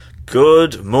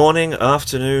Good morning,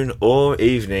 afternoon, or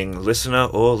evening, listener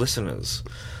or listeners.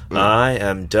 I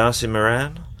am Darcy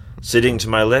Moran. Sitting to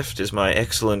my left is my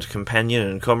excellent companion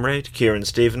and comrade, Kieran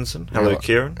Stevenson. Hello,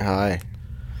 Kieran. Hi.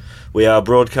 We are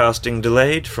broadcasting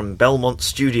delayed from Belmont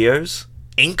Studios,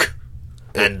 Inc.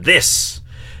 And this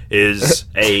is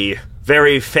a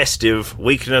very festive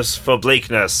Weakness for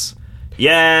Bleakness.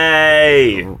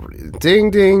 Yay!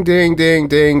 Ding, ding, ding, ding,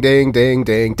 ding, ding, ding,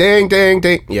 ding, ding, ding,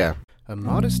 ding. Yeah. A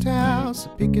modest house, a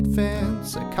picket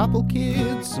fence, a couple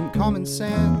kids, some common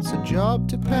sense, a job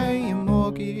to pay your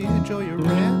mortgage or your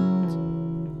rent.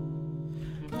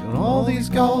 And all these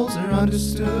goals are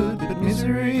understood, but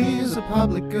misery is a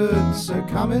public good, so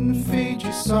come and feed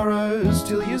your sorrows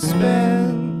till you're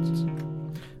spent.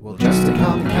 Well, just to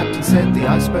come, the captain said, the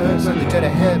iceberg's only dead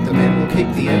ahead, the men will keep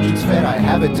the engines fed, I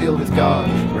have a deal with God.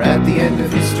 We're at the end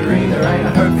of history, there ain't a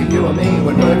hope for you or me,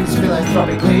 when workers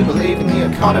philanthropically believe in the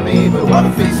economy. But what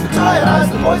a feast for tired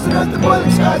eyes, the poison earth, the boiling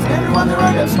skies, and everyone their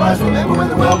own damn spies. Remember when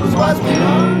the world was wise?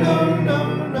 Well, no.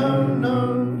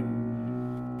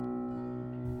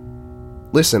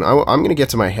 Listen, I'm going to get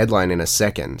to my headline in a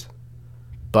second,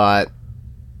 but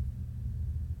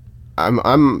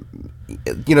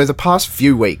the past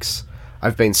few weeks,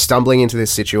 I've been stumbling into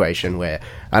this situation where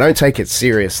I don't take it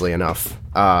seriously enough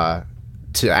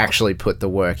to actually put the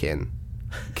work in,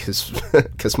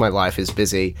 because my life is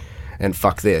busy, and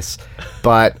fuck this.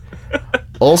 But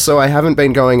also, I haven't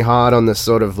been going hard on the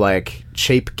sort of like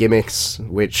cheap gimmicks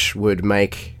which would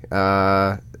make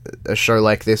a show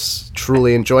like this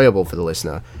truly enjoyable for the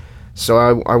listener.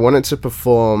 So I wanted to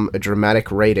perform a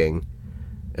dramatic reading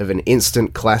of an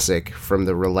instant classic from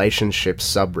the relationships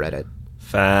subreddit.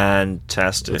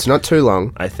 Fantastic. It's not too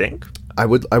long, I think. I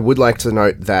would like to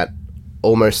note that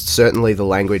almost certainly the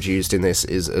language used in this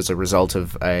is as a result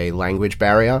of a language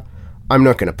barrier. I'm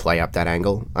not going to play up that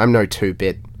angle. I'm no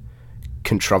 2-bit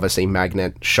controversy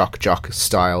magnet shock jock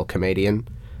style comedian.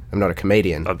 I'm not a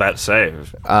comedian. I'm about to say.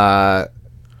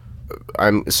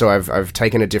 I've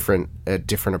taken a different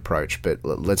approach, but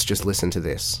let's just listen to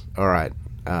this. All right.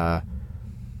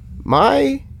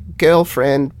 My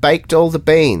girlfriend baked all the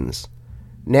beans.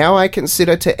 Now I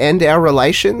consider to end our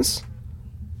relations?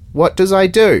 What does I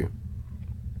do?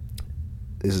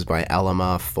 This is by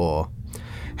Alamar 4.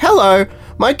 Hello,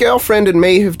 my girlfriend and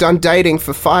me have done dating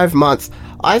for 5 months.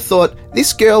 I thought,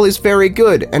 this girl is very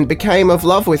good, and became of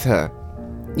love with her.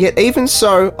 Yet even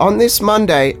so, on this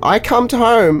Monday, I come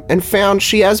home and found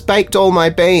she has baked all my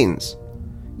beans.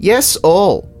 Yes,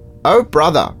 all. Oh,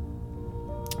 brother.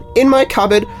 In my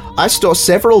cupboard, I store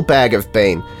several bag of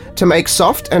bean, to make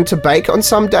soft and to bake on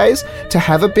some days, to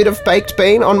have a bit of baked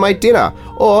bean on my dinner,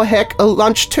 or heck, a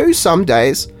lunch too some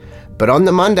days. But on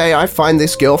the Monday I find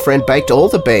this girlfriend baked all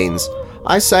the beans.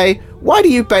 I say, why do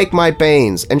you bake my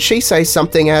beans? And she says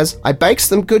something as, I bakes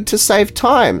them good to save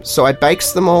time, so I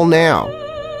bakes them all now.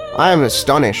 I am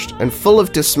astonished and full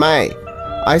of dismay.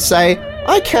 I say,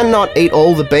 I cannot eat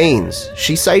all the beans.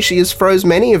 She say she has froze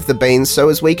many of the beans so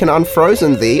as we can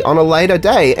unfrozen thee on a later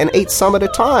day and eat some at a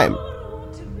time.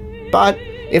 But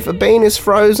if a bean is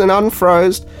froze and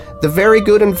unfroze, the very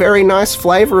good and very nice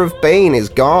flavour of bean is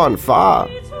gone far.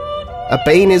 A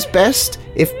bean is best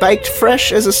if baked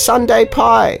fresh as a Sunday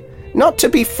pie, not to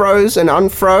be froze and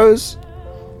unfroze.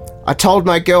 I told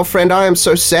my girlfriend I am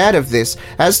so sad of this,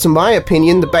 as to my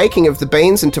opinion the baking of the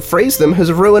beans and to freeze them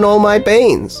has ruined all my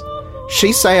beans.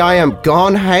 She say I am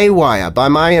gone haywire by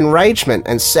my enragement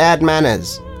and sad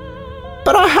manners.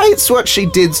 But I hates what she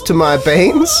dids to my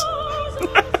beans.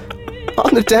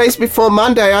 On the days before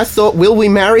Monday I thought, will we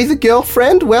marry the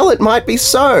girlfriend? Well, it might be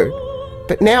so.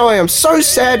 But now I am so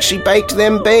sad she baked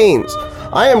them beans.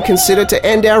 I am considered to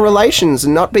end our relations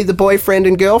and not be the boyfriend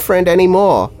and girlfriend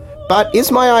anymore. But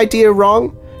is my idea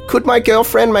wrong? Could my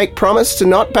girlfriend make promise to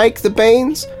not bake the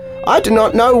beans? I do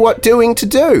not know what doing to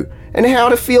do, and how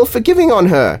to feel forgiving on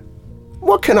her.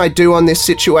 What can I do on this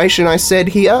situation I said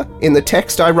here, in the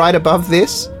text I write above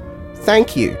this?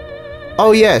 Thank you.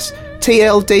 Oh yes,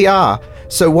 TLDR.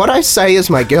 So what I say is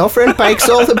my girlfriend bakes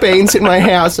all the beans in my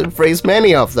house and frees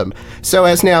many of them. So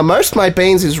as now most my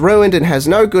beans is ruined and has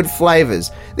no good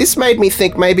flavours. This made me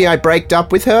think maybe I braked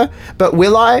up with her, but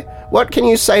will I? What can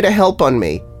you say to help on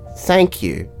me? Thank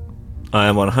you. I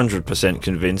am 100%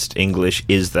 convinced English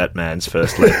is that man's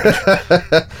first language.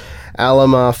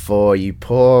 Alamar 4, you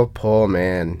poor, poor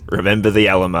man. Remember the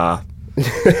Alamar.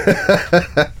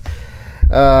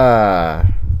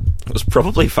 It was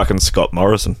probably fucking Scott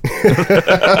Morrison.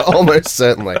 Almost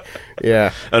certainly.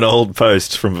 Yeah. An old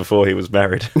post from before he was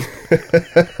married.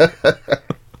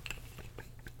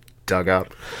 Dug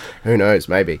up. Who knows,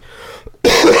 maybe.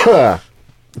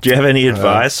 Do you have any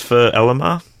advice for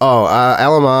Elamar? Oh,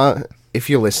 Alamar, if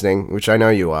you're listening, which I know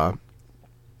you are,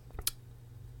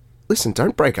 listen,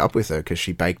 don't break up with her because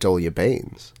she baked all your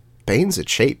beans. Beans are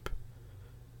cheap.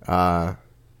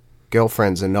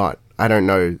 Girlfriends are not. I don't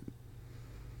know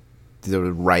the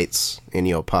rates in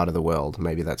your part of the world.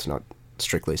 Maybe that's not,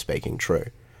 strictly speaking, true.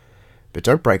 But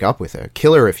don't break up with her.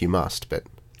 Kill her if you must, but...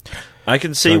 I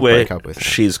can see Don't where break up with her.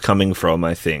 she's coming from,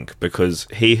 I think, because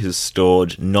he has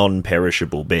stored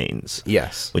non-perishable beans.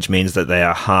 Yes. Which means that they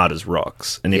are hard as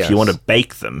rocks. And if you Yes. want to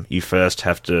bake them, you first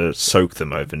have to soak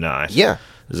them overnight. Yeah.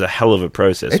 There's a hell of a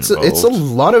process involved. It's a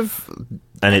lot of...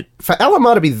 And it... For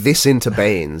Alamar to be this into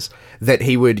beans, that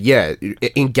he would,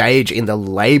 engage in the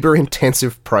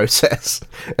labour-intensive process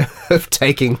of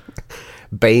taking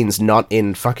beans not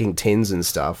in fucking tins and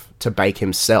stuff to bake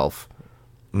himself.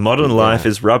 Modern life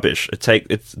is rubbish.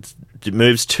 It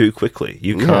moves too quickly.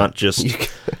 You can't just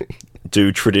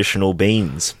do traditional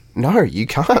beans. No, you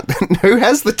can't. Who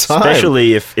has the time?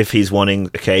 Especially if he's wanting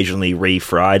occasionally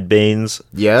refried beans.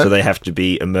 Yeah. So they have to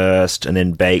be immersed and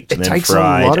then baked and then takes a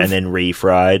fried lot of- and then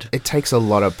refried. It takes a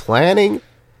lot of planning.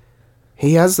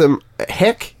 He has them,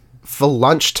 heck, for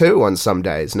lunch too on some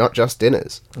days, not just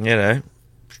dinners. You know.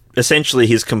 Essentially,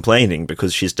 he's complaining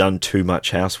because she's done too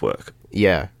much housework.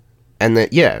 Yeah. And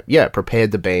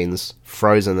prepared the beans,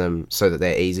 frozen them so that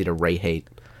they're easy to reheat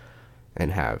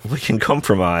and have. We can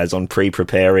compromise on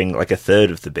pre-preparing like a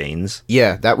third of the beans.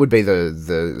 Yeah, that would be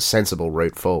the sensible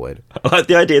route forward. I like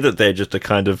the idea that they're just a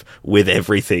kind of with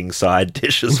everything side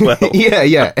dish as well.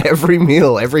 Yeah, every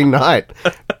meal, every night,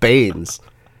 beans.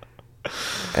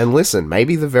 And listen,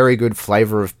 maybe the very good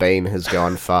flavour of bean has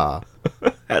gone far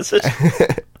Has it?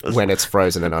 when it's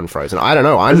frozen and unfrozen. I don't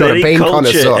know, I'm Has not a any bean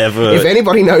culture connoisseur. ever- If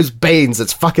anybody knows beans,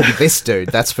 it's fucking this dude,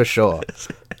 that's for sure.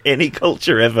 Any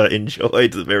culture ever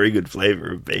enjoyed the very good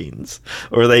flavour of beans?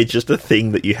 Or are they just a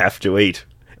thing that you have to eat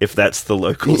if that's the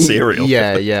local cereal?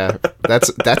 Yeah.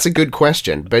 That's a good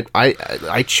question, but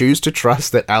I choose to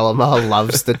trust that Alamar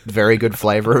loves the very good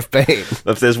flavour of bean.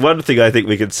 If there's one thing I think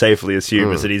we can safely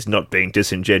assume is that he's not being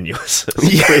disingenuous.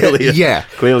 It's Yeah.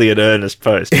 clearly an earnest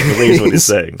post. He believes what he's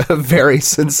saying. A very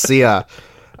sincere,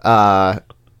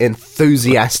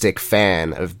 enthusiastic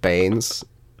fan of beans,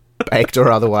 baked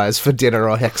or otherwise, for dinner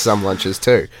or heck some lunches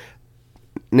too.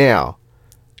 Now,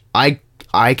 I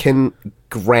can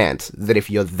grant that if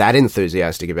you're that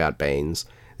enthusiastic about beans,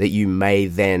 that you may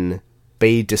then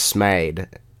be dismayed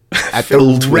at the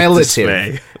Filled with relative,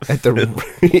 dismay. at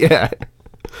the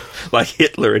Like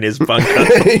Hitler in his bunker.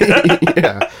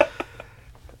 yeah,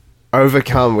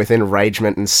 overcome with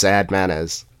enragement and sad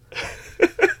manners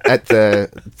at the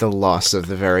loss of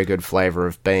the very good flavour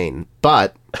of bean.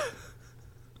 But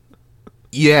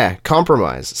yeah,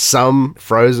 compromise. Some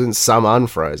frozen, some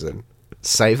unfrozen.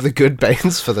 Save the good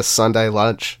beans for the Sunday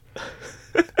lunch.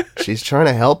 She's trying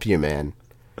to help you, man.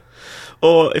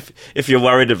 Or if you're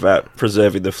worried about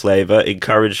preserving the flavour,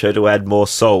 encourage her to add more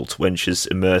salt when she's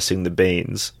immersing the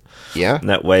beans. Yeah? And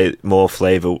that way more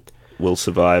flavour will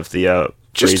survive the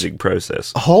freezing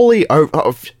process.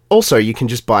 Also, you can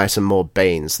just buy some more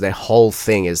beans. Their whole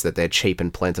thing is that they're cheap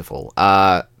and plentiful.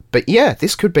 But yeah,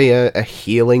 this could be a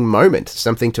healing moment.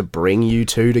 Something to bring you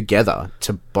two together,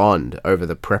 to bond over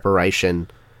the preparation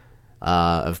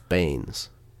of beans.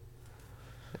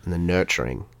 And the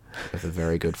nurturing of the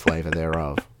very good flavour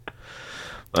thereof.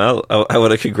 Well, I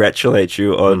want to congratulate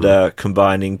you on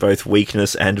combining both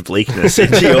weakness and bleakness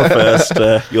into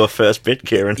your first bit,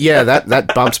 Kieran. Yeah,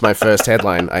 that bumps my first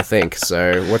headline, I think.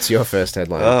 So what's your first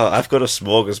headline? Oh, I've got a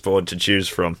smorgasbord to choose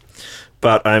from.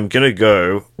 But I'm going to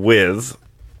go with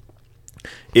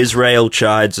Israel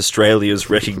chides Australia's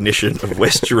recognition of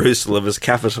West Jerusalem as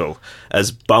capital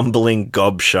as bumbling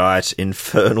gobshite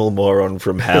infernal moron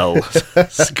from hell.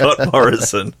 Scott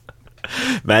Morrison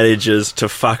manages to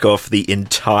fuck off the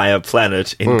entire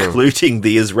planet, including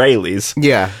the Israelis,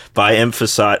 Yeah. by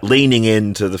leaning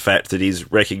into the fact that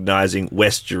he's recognizing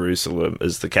West Jerusalem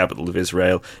as the capital of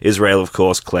Israel. Israel, of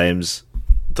course, claims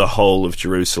the whole of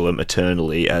Jerusalem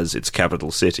eternally as its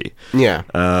capital city. Yeah.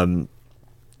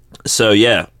 So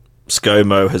yeah,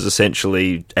 ScoMo has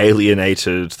essentially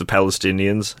alienated the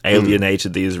Palestinians,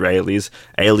 alienated the Israelis,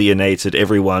 alienated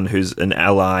everyone who's an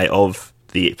ally of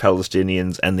the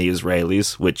Palestinians and the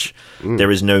Israelis, which there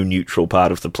is no neutral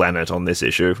part of the planet on this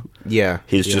issue. Yeah.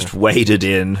 He's just waded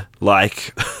in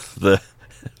like the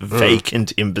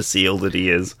vacant imbecile that he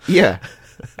is. Yeah.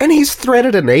 And he's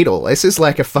threaded a needle. This is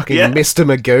like a fucking Yeah. Mr.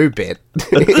 Magoo bit. That's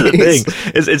the thing.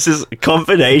 It's this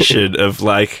combination of,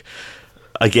 like,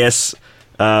 I guess,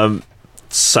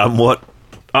 somewhat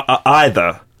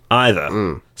either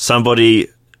somebody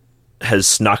has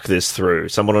snuck this through,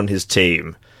 someone on his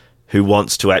team who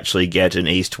wants to actually get an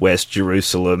East-West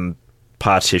Jerusalem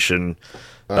partition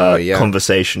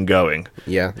conversation going.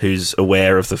 Yeah. Who's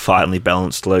aware of the finely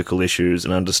balanced local issues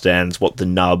and understands what the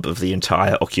nub of the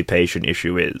entire occupation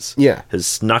issue is. Yeah. Has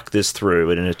snuck this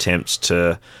through in an attempt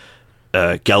to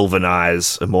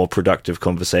galvanize a more productive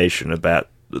conversation about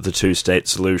the two-state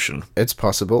solution. It's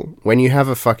possible. When you have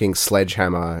a fucking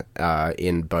sledgehammer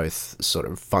in both sort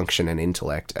of function and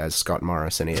intellect, as Scott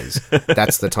Morrison is,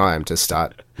 that's the time to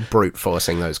start brute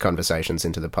forcing those conversations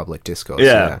into the public discourse.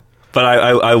 Yeah. But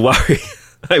I worry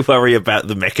I worry about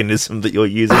the mechanism that you're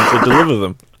using to deliver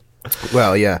them.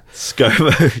 Well, yeah.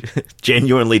 ScoMo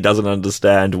genuinely doesn't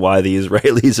understand why the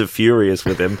Israelis are furious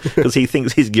with him, because he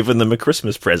thinks he's given them a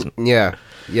Christmas present. Yeah.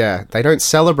 They don't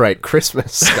celebrate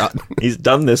Christmas, Scott. He's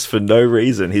done this for no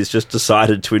reason. He's just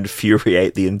decided to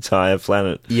infuriate the entire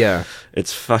planet. Yeah.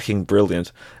 It's fucking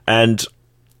brilliant. And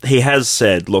he has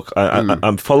said, look,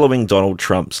 I'm following Donald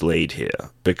Trump's lead here,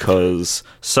 because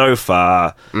so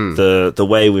far the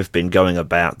way we've been going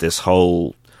about this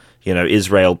whole,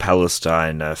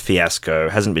 Israel-Palestine fiasco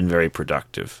hasn't been very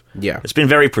productive. Yeah. It's been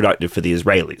very productive for the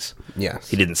Israelis. Yes.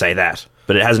 He didn't say that,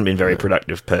 but it hasn't been very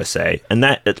productive per se. And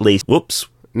that at least, whoops.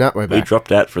 No, we're back. We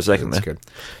dropped out for a second That's there. good.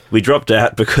 We dropped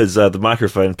out because the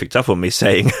microphone picked up on me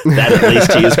saying that at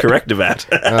least he is correct about.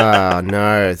 Oh,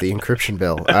 no, the encryption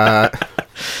bill.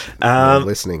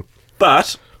 Listening.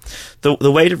 But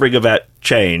the way to bring about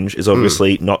change is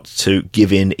obviously not to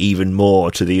give in even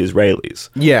more to the Israelis.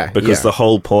 Yeah. Because the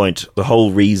whole point, the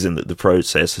whole reason that the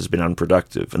process has been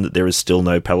unproductive and that there is still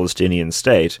no Palestinian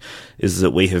state is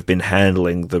that we have been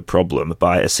handling the problem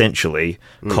by essentially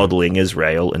coddling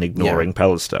Israel and ignoring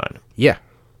Palestine. Yeah,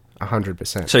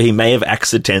 100%. So he may have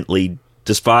accidentally,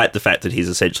 despite the fact that he's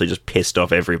essentially just pissed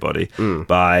off everybody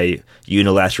by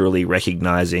unilaterally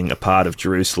recognizing a part of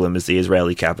Jerusalem as the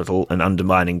Israeli capital and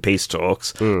undermining peace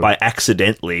talks, by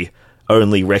accidentally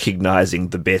only recognizing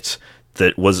the bit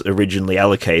that was originally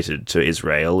allocated to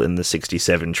Israel in the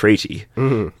 67 treaty,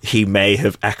 he may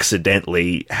have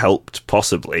accidentally helped,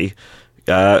 possibly,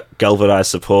 galvanize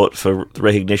support for the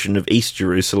recognition of East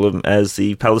Jerusalem as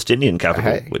the Palestinian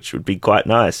capital, which would be quite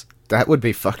nice. That would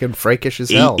be fucking freakish as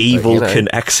hell. Evil can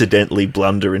accidentally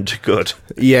blunder into good.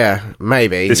 Yeah,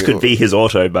 maybe. This could be his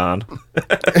Autobahn.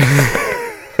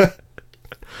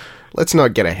 Let's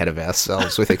not get ahead of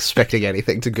ourselves with expecting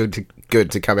anything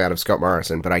good to come out of Scott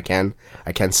Morrison, but I can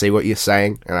see what you're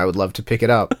saying, and I would love to pick it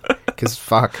up. Because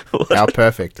fuck, how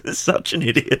perfect. It's such an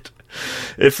idiot.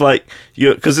 If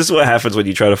because this is what happens when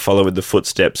you try to follow in the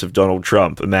footsteps of Donald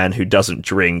Trump, a man who doesn't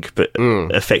drink but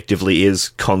effectively is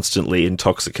constantly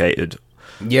intoxicated.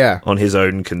 Yeah. On his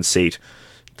own conceit.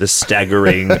 The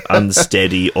staggering,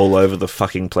 unsteady, all over the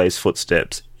fucking place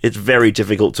footsteps. It's very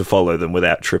difficult to follow them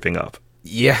without tripping up.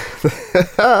 Yeah.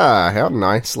 How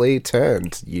nicely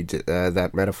turned you did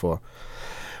that metaphor.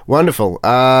 Wonderful.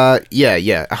 Yeah,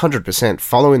 100%.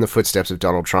 Following the footsteps of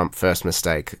Donald Trump, first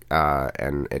mistake,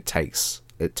 and it takes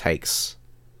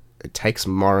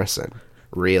Morrison,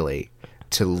 really,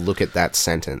 to look at that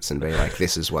sentence and be like,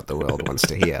 this is what the world wants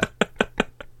to hear.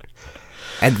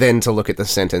 And then to look at the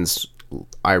sentence,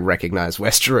 I recognize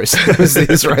West Jerusalem as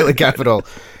the Israeli capital,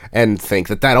 and think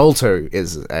that also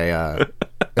is a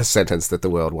sentence that the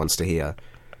world wants to hear.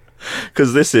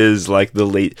 Because this is like the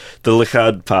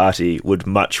Likud party would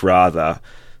much rather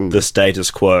the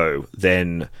status quo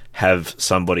than have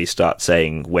somebody start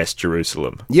saying West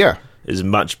Jerusalem. Yeah. It's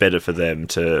much better for them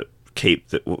to keep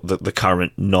the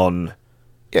current non-solution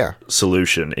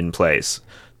in place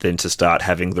than to start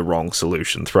having the wrong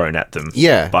solution thrown at them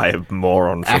by a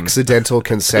moron from accidental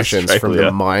concessions from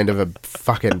the mind of a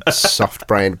fucking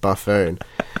soft-brained buffoon.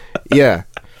 Yeah.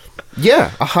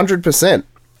 Yeah, 100%.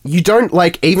 You don't,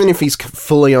 even if he's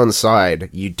fully on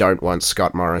side, you don't want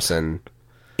Scott Morrison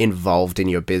involved in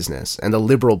your business. And the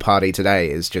Liberal Party today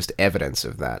is just evidence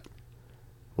of that.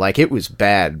 It was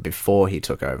bad before he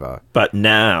took over. But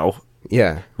now,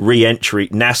 re-entry,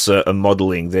 NASA are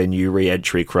modelling their new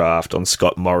re-entry craft on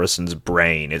Scott Morrison's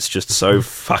brain. It's just so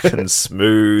fucking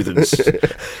smooth and...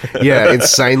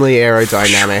 insanely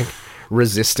aerodynamic.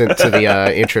 Resistant to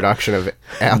the introduction of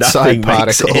outside Nothing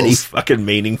particles. Makes any fucking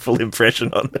meaningful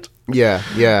impression on it.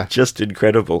 Yeah. Just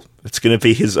incredible. It's going to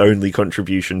be his only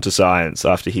contribution to science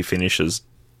after he finishes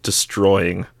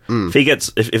destroying.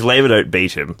 If Labour don't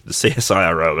beat him, the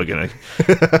CSIRO are going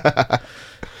to.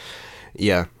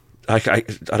 Yeah. I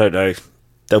don't know.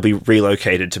 They'll be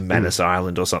relocated to Manus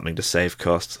Island or something to save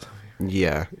costs.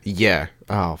 Yeah.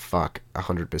 Oh fuck,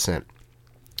 100%.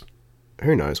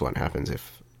 Who knows what happens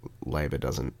if Labour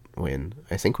doesn't win?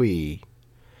 I think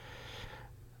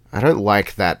I don't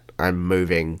like that I'm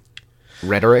moving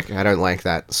rhetoric. I don't like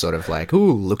that sort of like,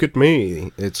 ooh, look at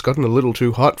me. It's gotten a little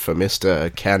too hot for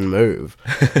Mr. Can Move.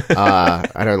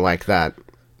 I don't like that.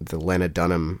 The Leonard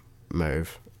Dunham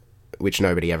move, which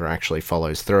nobody ever actually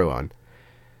follows through on.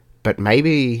 But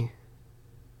maybe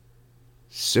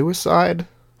suicide?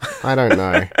 I don't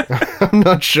know. I'm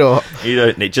not sure. You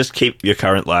don't need... Just keep your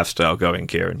current lifestyle going,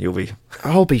 Kieran.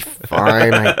 I'll be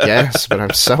fine, I guess, but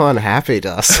I'm so unhappy,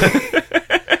 Darcy.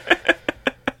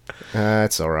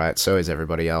 It's alright. So is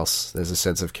everybody else. There's a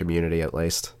sense of community, at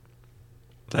least.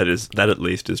 That at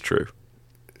least is true.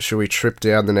 Should we trip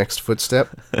down the next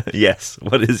footstep? Yes.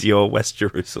 What is your West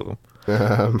Jerusalem?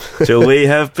 Till we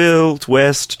have built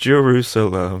West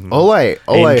Jerusalem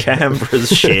in Canberra's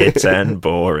shit and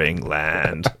boring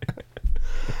land.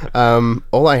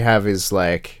 All I have is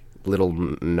like little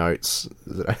notes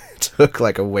that I took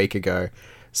like a week ago.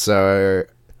 So,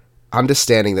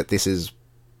 understanding that this is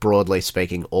broadly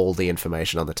speaking all the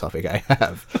information on the topic I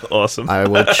have. Awesome. I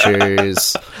will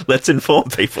choose. Let's inform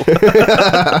people.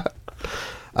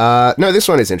 No, this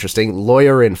one is interesting.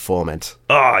 Lawyer informant.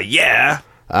 Oh yeah.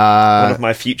 One of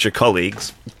my future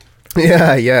colleagues.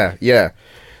 Yeah.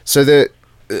 So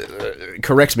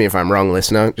correct me if I'm wrong,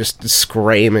 listener. Just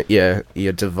scream at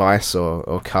your device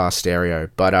or car stereo.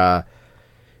 But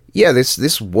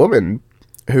this woman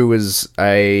who was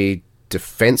a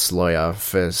defense lawyer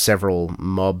for several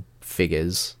mob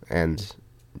figures and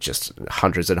just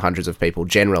hundreds and hundreds of people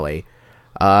generally,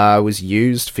 was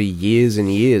used for years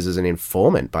and years as an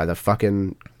informant by the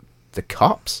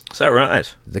cops. Is that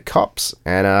right? The cops.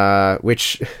 And,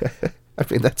 which, I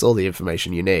mean, that's all the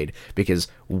information you need, because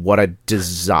what a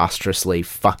disastrously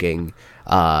fucking,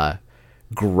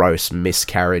 gross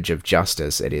miscarriage of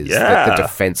justice it is that the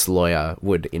defense lawyer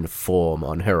would inform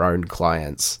on her own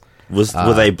clients.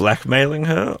 Were they blackmailing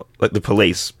her? Like the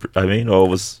police, I mean, or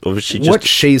was she just... What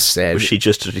she said... Was she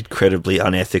just an incredibly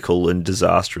unethical and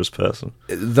disastrous person?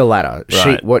 The latter.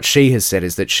 Right. What she has said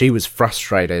is that she was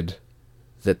frustrated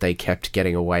that they kept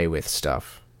getting away with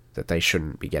stuff that they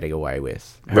shouldn't be getting away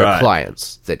with. Her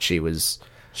clients, that she was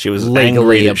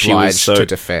legally obliged to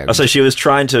defend. Oh, so she was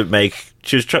trying to make...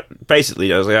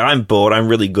 basically, I was like, I'm bored, I'm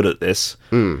really good at this.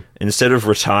 Instead of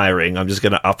retiring, I'm just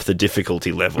going to up the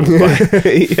difficulty level by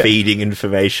feeding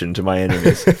information to my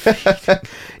enemies.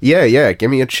 Yeah,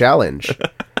 give me a challenge.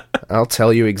 I'll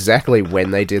tell you exactly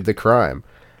when they did the crime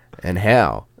and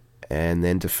how, and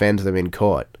then defend them in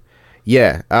court.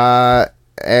 Yeah,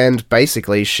 and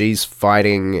basically she's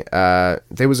fighting, there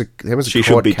was a she court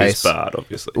should be case. disbarred,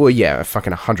 obviously. Well, yeah,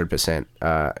 fucking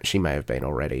 100%. She may have been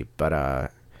already,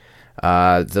 but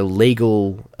the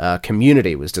legal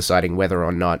community was deciding whether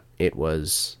or not it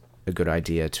was a good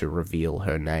idea to reveal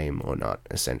her name or not,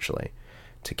 essentially,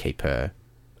 to keep her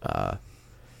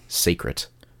secret.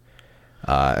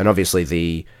 And obviously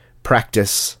the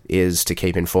practice is to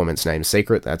keep informants' names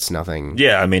secret. That's nothing...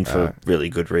 Yeah, I mean, for really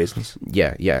good reasons.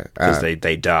 Yeah. Because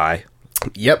they die.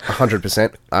 Yep,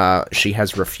 100%. She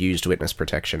has refused witness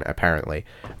protection, apparently.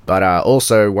 But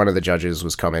also, one of the judges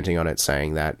was commenting on it,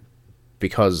 saying that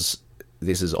because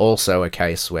this is also a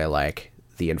case where, like,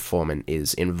 the informant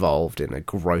is involved in a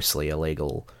grossly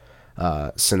illegal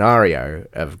scenario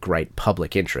of great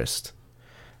public interest,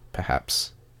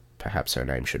 perhaps her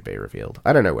name should be revealed.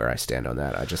 I don't know where I stand on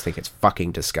that. I just think it's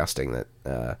fucking disgusting that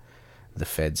the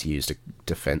feds used a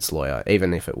defense lawyer,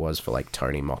 even if it was for, like,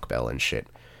 Tony Mockbell and shit.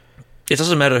 It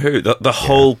doesn't matter who. The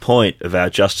whole point of our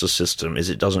justice system is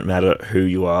it doesn't matter who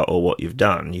you are or what you've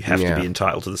done. You have to be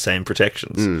entitled to the same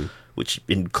protections, which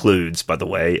includes, by the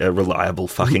way, a reliable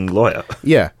fucking lawyer.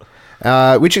 Yeah.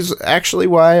 Which is actually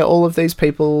why all of these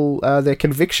people, their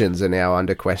convictions are now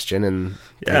under question, and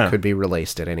they could be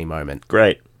released at any moment.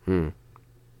 Great.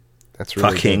 That's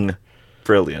really fucking good.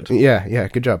 Brilliant. Yeah,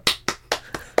 good job.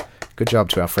 Good job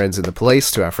to our friends in the police,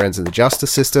 to our friends in the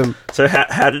justice system. So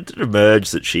how did it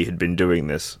emerge that she had been doing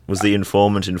this? Was the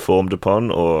informant informed upon,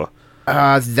 or...?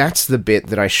 That's the bit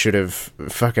that I should have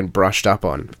fucking brushed up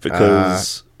on.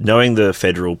 Because knowing the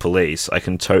federal police, I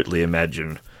can totally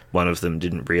imagine one of them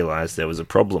didn't realise there was a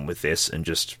problem with this and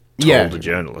just told a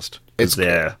journalist. Because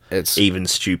they're even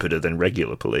stupider than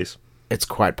regular police. It's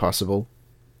quite possible.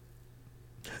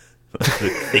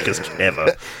 Thickest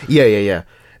ever. Yeah.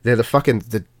 They're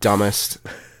the dumbest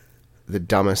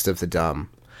of the dumb.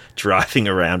 Driving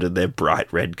around in their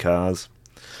bright red cars.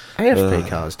 AFP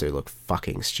cars do look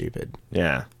fucking stupid.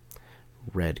 Yeah.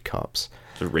 Red cops.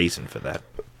 There's a reason for that.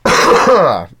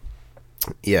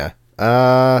 Yeah.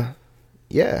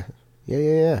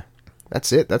 Yeah.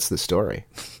 That's it. That's the story.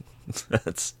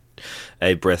 That's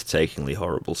a breathtakingly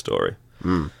horrible story.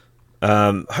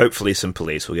 Hopefully some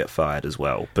police will get fired as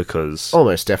well, because...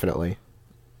 Almost definitely.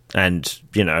 And,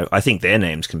 I think their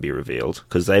names can be revealed,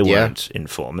 because they weren't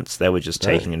informants. They were just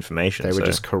taking information. They were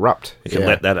just corrupt. You can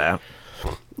let that out.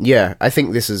 Yeah, I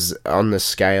think this is on the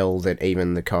scale that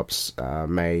even the cops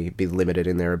may be limited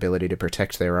in their ability to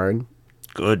protect their own.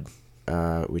 Good.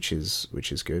 Which is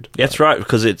good. Yeah, that's right,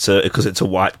 because it's a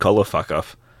white collar fuck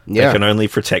off. Yeah. They can only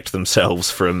protect themselves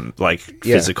from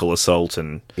physical assault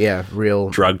and real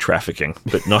drug trafficking,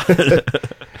 but not.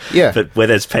 Yeah, but where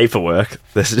there's paperwork,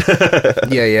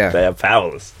 they are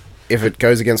powerless. If it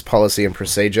goes against policy and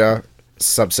procedure,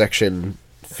 subsection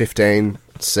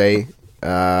 15C,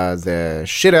 they're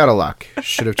shit out of luck.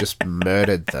 Should have just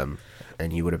murdered them,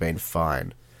 and you would have been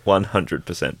fine.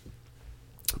 100%.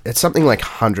 It's something like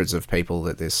hundreds of people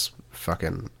that this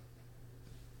fucking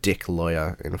dick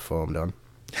lawyer informed on.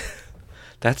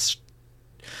 That's...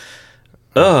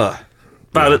 But,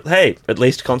 hey, at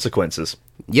least consequences.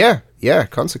 Yeah,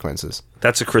 consequences.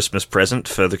 That's a Christmas present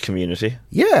for the community.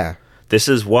 Yeah. This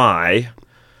is why,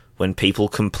 when people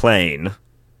complain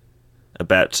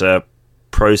about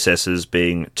processes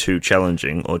being too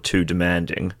challenging or too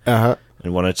demanding, and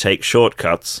want to take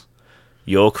shortcuts,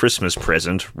 your Christmas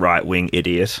present, right-wing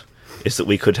idiot, is that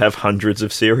we could have hundreds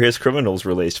of serious criminals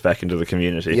released back into the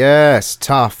community. Yes,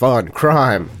 tough on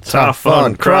crime. Tough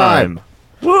on crime.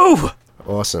 Woo!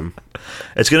 Awesome.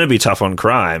 It's going to be tough on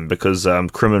crime because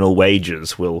criminal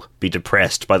wages will be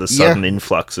depressed by the sudden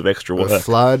influx of extra work. A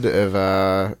flood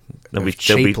of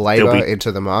cheap labour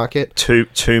into the market.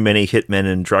 Too many hitmen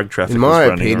and drug traffickers. In my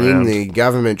running opinion, around. the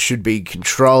government should be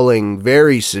controlling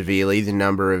very severely the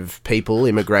number of people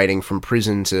immigrating from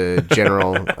prison to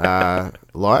general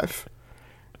life.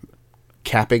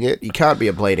 Capping it. You can't be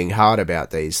a bleeding heart about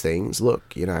these things.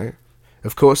 Look,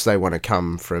 of course they want to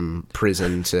come from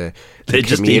prison to the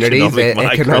community. They're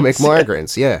economic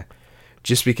migrants, yeah.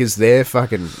 Just because their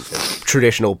fucking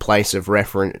traditional place of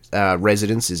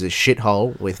residence is a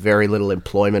shithole with very little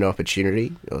employment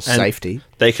opportunity or safety.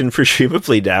 They can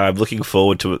presumably now, I'm looking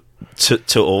forward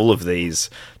to all of these,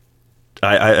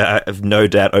 I have no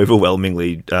doubt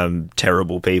overwhelmingly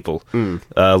terrible people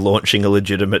launching a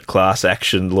legitimate class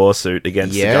action lawsuit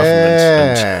against the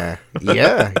government.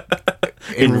 And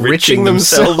enriching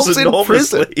themselves in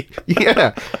prison. enormously.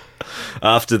 Yeah.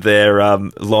 After their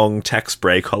long tax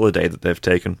break holiday that they've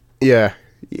taken. Yeah.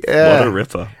 What a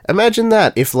ripper. Imagine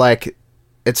that if,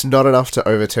 it's not enough to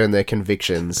overturn their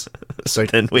convictions. So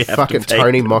then we have fucking to pay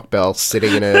Tony them. Mockbell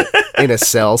sitting in a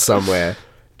cell somewhere,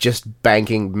 just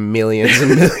banking millions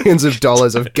and millions of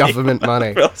dollars of government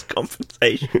money. Mockbell's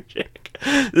compensation check.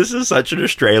 This is such an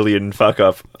Australian fuck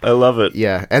up. I love it.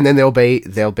 Yeah, and then there'll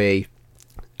be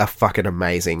a fucking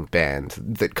amazing band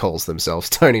that calls themselves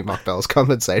Tony Mockbell's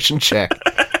compensation check.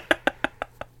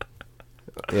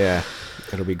 Yeah,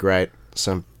 it'll be great.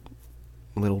 Some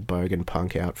little bogan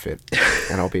punk outfit,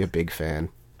 and I'll be a big fan.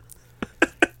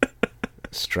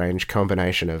 Strange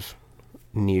combination of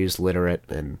news literate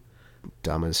and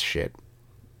dumb as shit.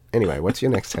 Anyway, what's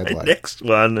your next headline? My next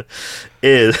one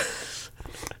is...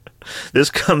 This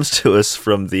comes to us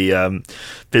from the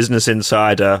Business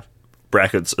Insider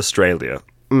brackets Australia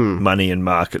money and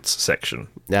markets section.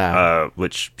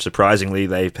 Which, surprisingly,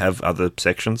 they have other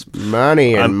sections.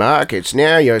 Money and markets.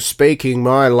 Now you're speaking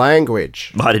my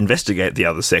language. Might investigate the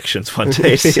other sections one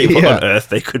day to see what on earth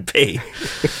they could be.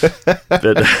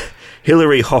 But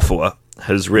Hilary Hoffer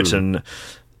has written...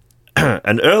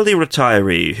 An early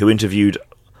retiree who interviewed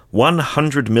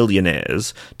 100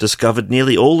 millionaires discovered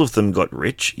nearly all of them got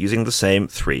rich using the same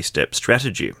 3-step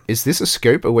strategy. Is this a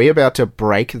scoop? Are we about to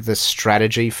break the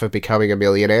strategy for becoming a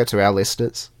millionaire to our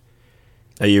listeners?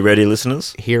 Are you ready,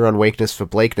 listeners? Here on Weakness for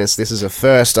Bleakness, this is a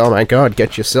first. Oh my god,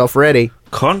 get yourself ready.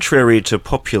 Contrary to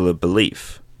popular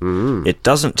belief, it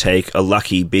doesn't take a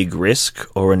lucky big risk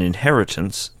or an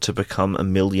inheritance to become a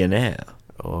millionaire.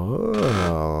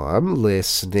 Oh, I'm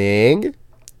listening.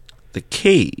 The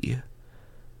key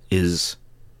is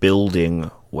building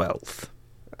wealth.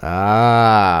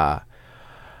 Oh,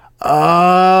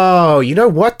 you know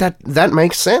what? That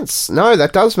makes sense. No,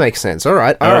 that does make sense. All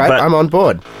right, I'm on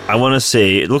board. I want to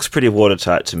see. It looks pretty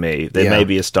watertight to me. There may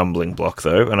be a stumbling block,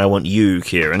 though, and I want you,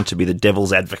 Kieran, to be the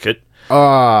devil's advocate.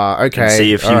 Oh, okay. And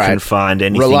see if you can find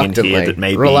anything in here that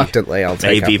may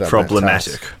be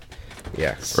problematic.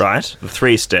 Yes. Right? The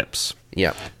 3 steps.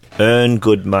 Yep. Earn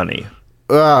good money.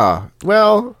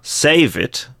 Well... Save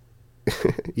it.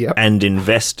 Yep. And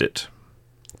invest it.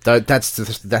 That's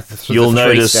the You'll 3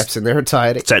 notice steps in their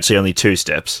entirety. It's actually only 2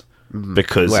 steps.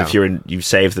 Because if you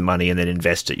save the money and then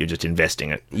invest it, you're just investing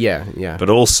it. Yeah. But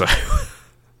also...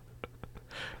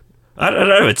 I don't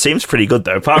know. It seems pretty good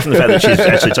though. Apart from the fact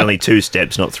that it's only 2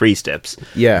 steps, not 3 steps.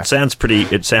 Yeah. It sounds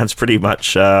pretty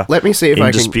much. Let me see if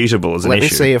indisputable as an Let me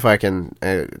issue. see if I can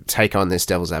take on this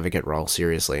devil's advocate role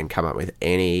seriously and come up with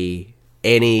any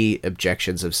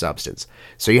objections of substance.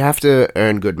 So you have to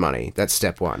earn good money. That's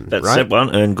step one. That's right? step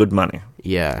 1. Earn good money.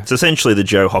 Yeah. It's essentially the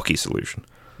Joe Hockey solution.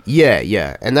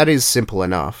 Yeah, and that is simple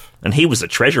enough. And he was a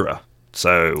treasurer,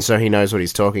 so he knows what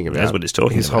he's talking about. knows what he's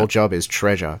talking His about. whole job is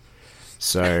treasure.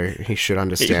 So he should he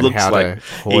understand looks how like to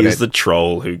hoard he's it. the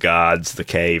troll who guards the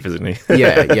cave, isn't he?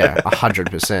 Yeah,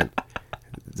 100%.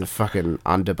 The fucking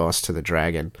underboss to the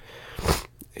dragon.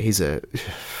 He's a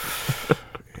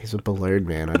balloon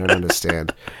man. I don't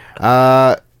understand.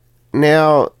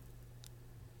 Now,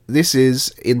 this is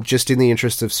in the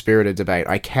interest of spirited debate.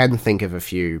 I can think of a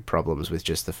few problems with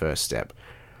just the first step.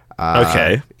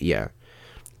 Okay. Yeah.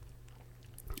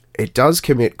 It does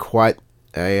commit quite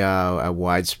a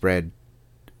widespread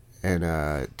and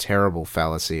a terrible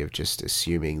fallacy of just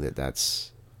assuming that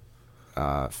that's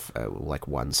like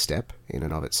one step in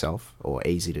and of itself, or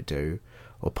easy to do,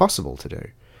 or possible to do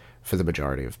for the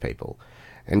majority of people.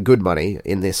 And good money,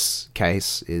 in this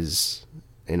case, is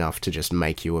enough to just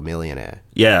make you a millionaire.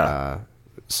 Yeah.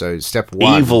 So step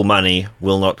one... Evil money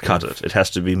will not cut it. It has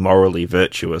to be morally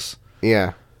virtuous.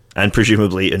 Yeah. And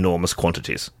presumably enormous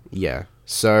quantities. Yeah.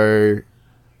 So...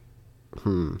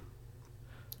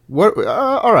 What?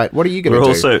 All right. What are you going to do?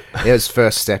 also- As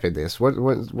first step in this, what?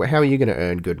 How are you going to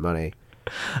earn good money?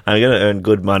 I'm going to earn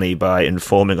good money by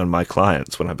informing on my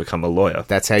clients when I become a lawyer.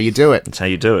 That's how you do it. That's how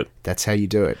you do it. That's how you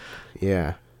do it.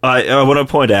 Yeah. I want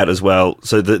to point out as well.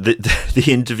 So the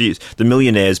interviews, the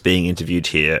millionaires being interviewed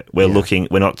here, we're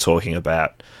not talking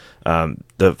about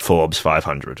the Forbes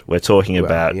 500. We're talking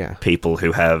about people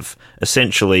who have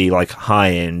essentially like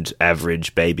high-end,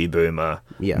 average baby boomer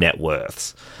net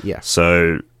worths. Yeah.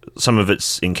 So some of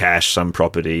it's in cash, some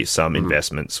property, some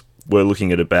investments. We're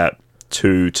looking at about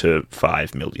 $2 to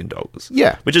 $5 million.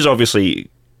 Yeah. Which is obviously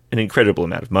an incredible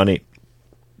amount of money.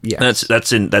 Yeah.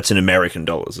 That's in American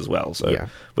dollars as well. So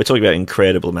we're talking about an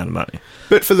incredible amount of money.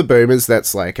 But for the boomers,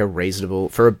 that's like a reasonable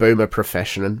for a boomer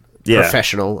professional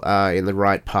in the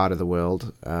right part of the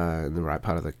world, in the right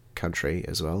part of the country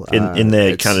as well. In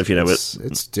their kind of it's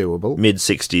doable. mid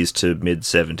 60s to mid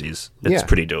 70s. It's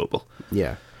pretty doable.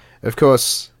 Yeah, of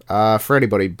course. For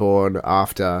anybody born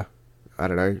after, I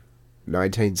don't know,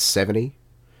 1970,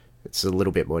 it's a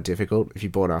little bit more difficult. If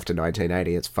you're born after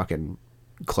 1980, it's fucking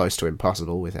close to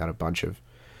impossible without a bunch of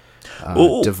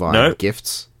divine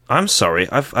gifts. I'm sorry,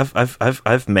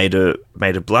 I've made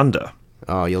a blunder.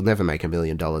 Oh, you'll never make $1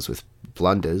 million with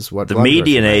blunders. What the blunder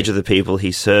median have you age of the people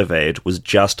he surveyed was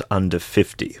just under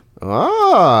 50.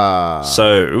 Ah,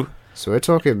 so we're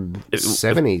talking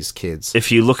 70s kids.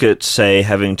 If you look at, say,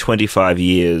 having 25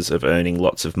 years of earning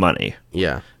lots of money,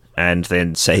 and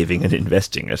then saving and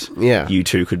investing it, you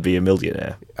too could be a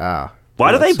millionaire.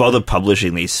 Why do they bother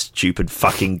publishing these stupid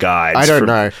fucking guides? I don't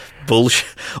know. Bullshit.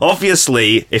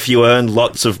 Obviously, if you earn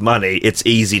lots of money, it's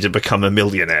easy to become a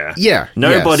millionaire. Yeah.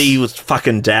 Nobody was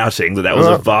fucking doubting that was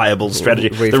a viable strategy.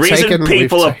 We've The reason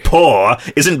people are poor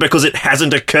isn't because it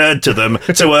hasn't occurred to them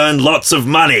to earn lots of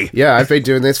money. Yeah, I've been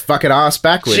doing this fucking ass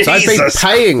backwards. I've been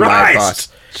paying my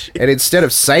boss. And instead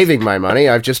of saving my money,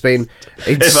 I've just been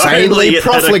insanely profligate. If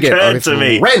only it had occurred to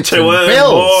me rent to and earn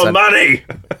bills more money.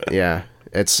 Yeah.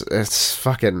 It's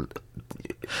fucking...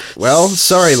 Well,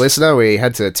 sorry, listener, we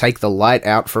had to take the light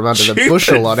out from under the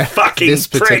bushel on this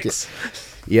particular...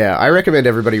 Yeah, I recommend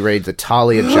everybody read the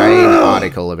Talia Jane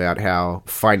article about how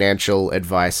financial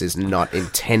advice is not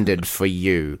intended for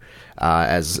you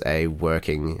as a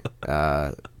working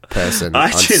person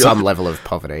on some level of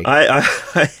poverty. I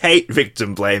hate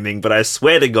victim blaming, but I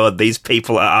swear to God, these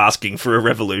people are asking for a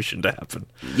revolution to happen.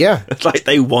 Yeah. It's like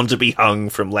they want to be hung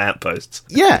from lampposts.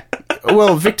 Yeah.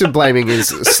 Well, victim blaming is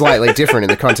slightly different in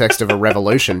the context of a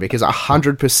revolution because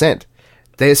 100%.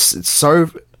 There's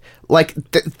so... Like,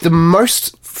 the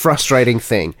most frustrating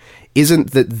thing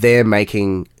isn't that they're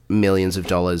making millions of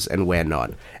dollars and we're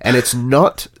not. And it's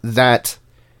not that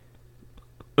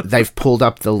they've pulled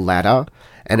up the ladder,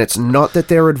 and it's not that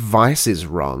their advice is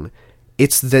wrong.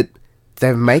 It's that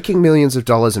they're making millions of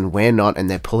dollars and we're not, and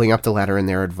they're pulling up the ladder and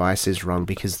their advice is wrong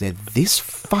because they're this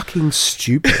fucking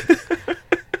stupid.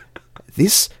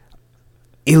 This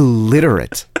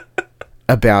illiterate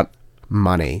about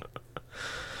money.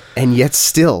 And yet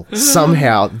still,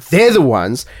 somehow, they're the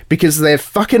ones, because they've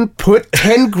fucking put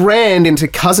 10 grand into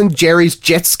Cousin Jerry's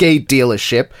jet ski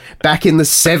dealership back in the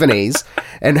 70s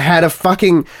and had a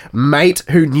fucking mate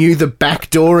who knew the back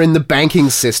door in the banking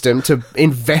system to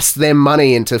invest their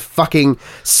money into fucking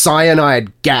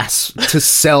cyanide gas to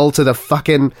sell to the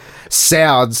fucking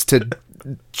Sauds to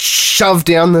shove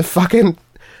down the fucking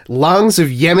lungs of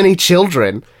Yemeni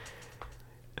children.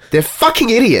 They're fucking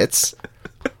idiots.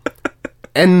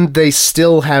 And they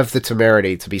still have the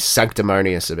temerity to be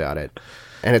sanctimonious about it.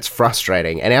 And it's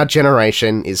frustrating. And our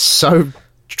generation is so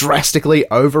drastically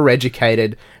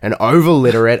overeducated and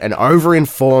overliterate and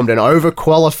overinformed and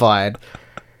overqualified.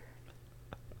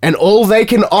 And all they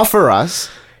can offer us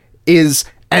is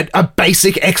a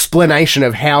basic explanation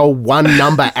of how one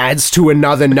number adds to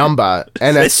another number.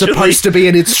 And it's supposed to be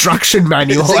an instruction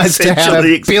manual as to how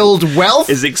to build wealth.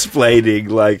 Is explaining,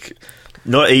 like,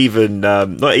 not even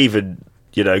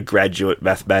graduate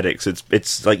mathematics.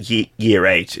 It's like year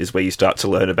 8 is where you start to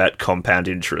learn about compound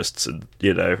interests and,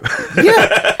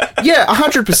 Yeah,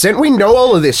 100%. We know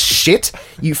all of this shit,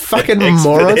 you fucking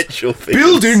morons.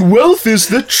 Building wealth is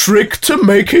the trick to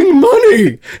making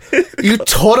money. You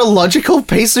tautological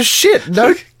piece of shit.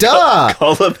 No, duh.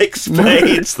 Column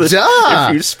explains that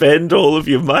if you spend all of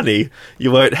your money,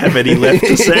 you won't have any left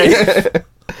to save.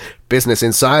 Business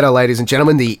Insider, ladies and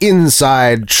gentlemen, the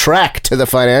inside track to the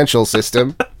financial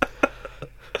system.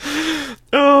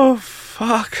 Oh,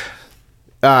 fuck.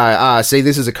 See,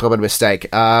 this is a common mistake.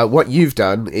 What you've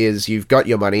done is you've got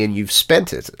your money and you've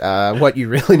spent it. What you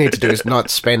really need to do is not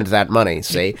spend that money,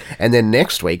 see? And then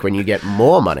next week, when you get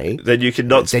more money... Then you can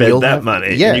not spend that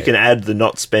money. Yeah. And you can add the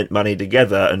not spent money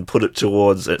together and put it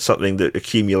towards something that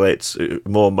accumulates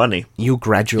more money. You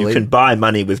gradually... You can buy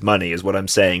money with money, is what I'm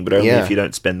saying, but only if you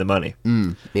don't spend the money.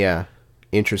 Yeah.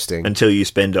 Interesting. Until you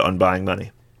spend it on buying money.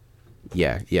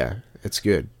 Yeah. It's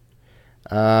good.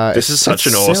 This is such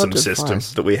an awesome system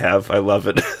that we have. I love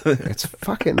it. It's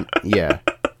fucking... Yeah.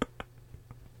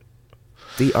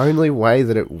 The only way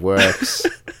that it works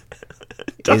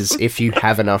is if you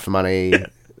have enough money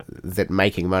that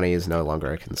making money is no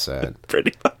longer a concern.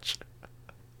 Pretty much.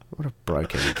 What a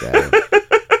broken game.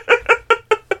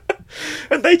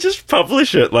 And they just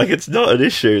publish it like it's not an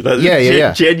issue. Like,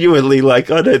 yeah. Genuinely,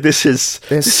 like, oh no, this is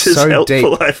so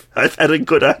helpful. Deep. I've had a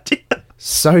good idea.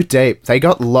 So deep. They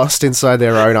got lost inside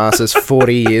their own asses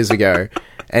 40 years ago.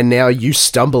 And now you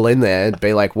stumble in there and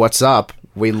be like, what's up?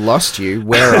 We lost you.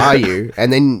 Where are you?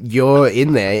 And then you're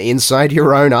in there inside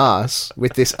your own ass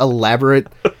with this elaborate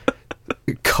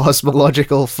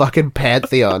cosmological fucking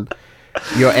pantheon.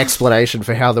 Your explanation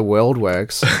for how the world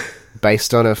works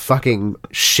based on a fucking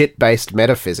shit-based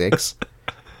metaphysics.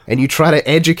 And you try to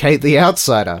educate the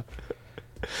outsider.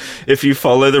 If you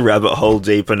follow the rabbit hole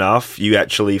deep enough, you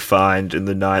actually find in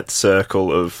the 9th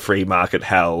circle of free market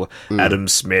hell, Adam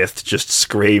Smith just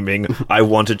screaming, I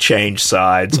want to change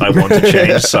sides, I want to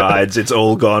change sides, it's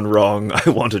all gone wrong, I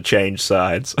want to change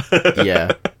sides.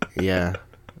 Yeah.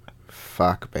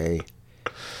 Fuck me.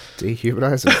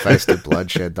 Dehumanize and face the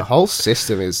bloodshed. The whole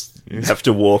system is... You have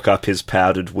to walk up his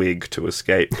powdered wig to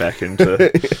escape back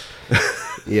into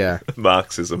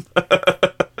Marxism.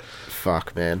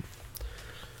 Fuck, man.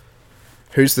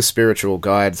 Who's the spiritual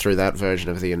guide through that version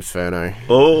of the Inferno?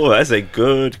 Oh, that's a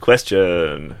good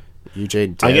question.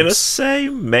 Eugene Debs. I'm going to say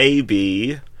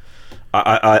maybe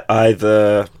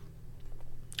either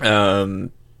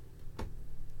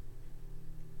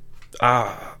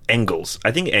Engels.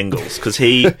 I think Engels, because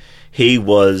he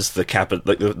was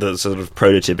the sort of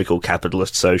prototypical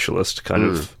capitalist socialist kind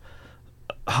of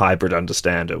hybrid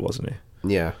understander, wasn't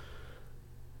he?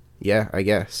 Yeah, I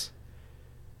guess.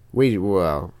 We're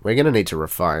going to need to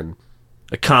refine.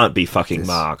 It can't be fucking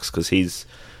Marx, because he's...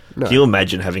 No. Can you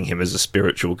imagine having him as a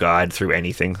spiritual guide through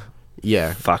anything?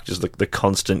 Yeah. Fuck, just the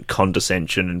constant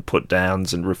condescension and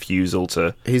put-downs and refusal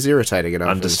to He's irritating enough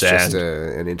understand. As just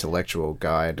an intellectual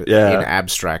guide in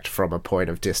abstract from a point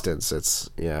of distance. It's,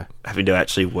 having to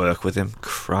actually work with him.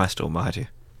 Christ almighty.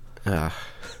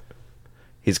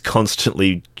 He's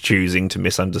constantly choosing to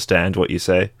misunderstand what you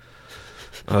say.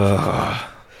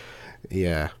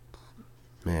 Yeah.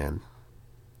 Man.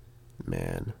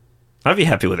 I'd be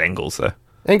happy with Engels, though.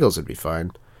 Engels would be fine.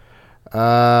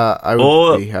 I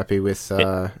would be happy with...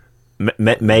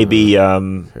 maybe...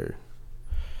 who?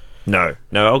 No,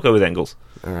 I'll go with Engels.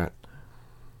 Alright.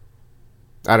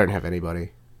 I don't have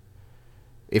anybody.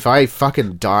 If I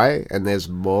fucking die and there's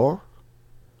more,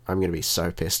 I'm going to be so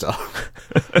pissed off.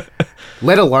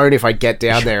 Let alone if I get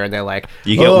down there and they're like,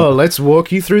 let's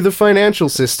walk you through the financial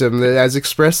system as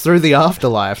expressed through the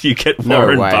afterlife. You get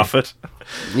Warren Buffett.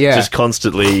 Yeah. Just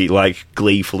constantly, like,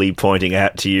 gleefully pointing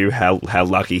out to you how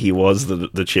lucky he was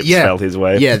that the chips fell his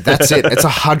way. Yeah, that's it. It's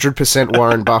 100%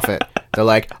 Warren Buffett. They're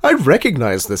like, I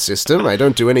recognize the system. I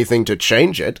don't do anything to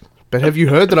change it. But have you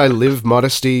heard that I live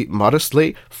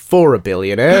modestly for a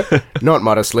billionaire? Not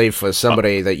modestly for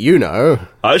somebody that you know.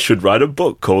 I should write a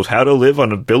book called How to Live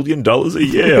on $1 Billion a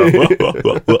Year.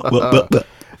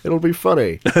 It'll be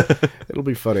funny. It'll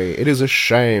be funny. It is a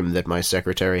shame that my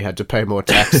secretary had to pay more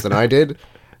tax than I did.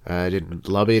 I didn't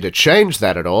lobby to change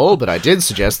that at all, but I did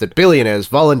suggest that billionaires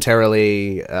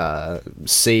voluntarily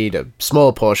cede a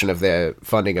small portion of their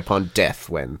funding upon death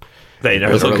when they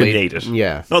no longer need it.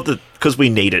 Yeah. Not that, because we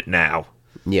need it now.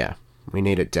 Yeah, we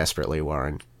need it desperately,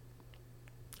 Warren.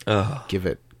 Give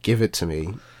it to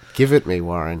me. Give it me,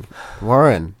 Warren.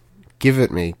 Warren, give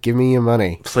it me. Give me your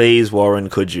money. Please, Warren,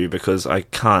 could you? Because I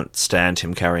can't stand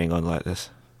him carrying on like this.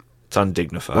 It's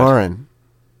undignified. Warren,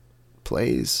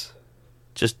 please.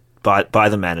 Just buy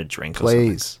the man a drink or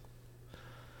Please. something.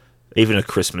 Even a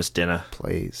Christmas dinner.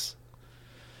 Please.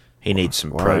 He needs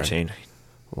some Warren. protein.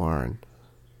 Warren.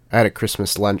 I had a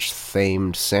Christmas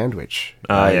lunch-themed sandwich.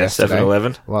 Yeah, yesterday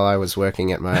 7-Eleven. While I was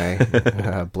working at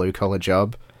my blue-collar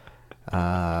job.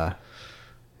 And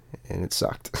it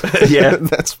sucked. Yeah.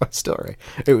 That's my story.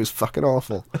 It was fucking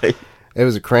awful. There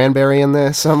was a cranberry in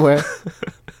there somewhere.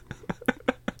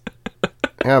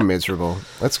 How miserable.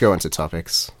 Let's go into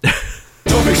topics.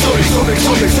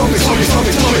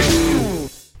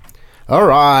 All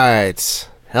right.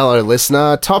 Hello,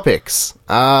 listener. Topics.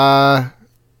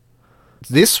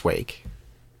 This week,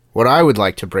 what I would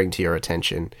like to bring to your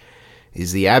attention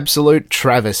is the absolute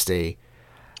travesty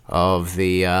of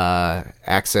the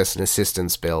Access and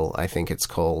Assistance Bill, I think it's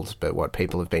called, but what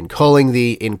people have been calling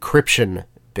the Encryption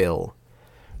Bill,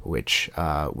 which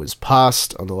was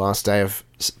passed on the last day of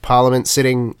Parliament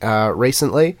sitting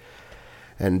recently.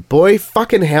 And boy,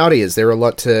 fucking howdy, is there a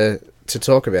lot to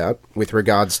talk about with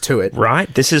regards to it.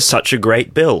 Right? This is such a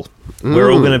great bill. We're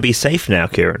all going to be safe now,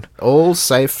 Kieran. All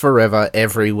safe forever,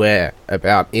 everywhere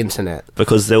about internet.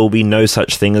 Because there will be no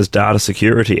such thing as data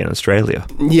security in Australia.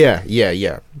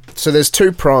 Yeah. So there's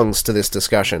two prongs to this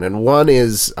discussion, and one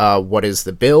is what is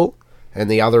the bill, and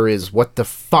the other is what the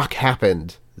fuck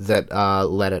happened that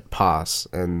let it pass,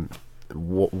 and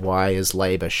why is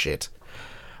Labour shit.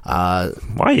 Why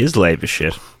is Labour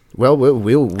shit? Well,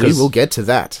 we will get to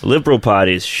that. The Liberal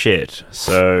Party is shit,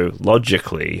 so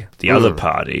logically, the other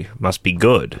party must be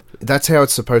good. That's how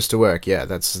it's supposed to work, yeah.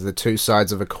 That's the two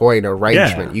sides of a coin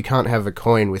arrangement. Yeah. You can't have a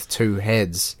coin with two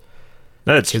heads.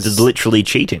 No, it's literally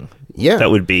cheating. Yeah.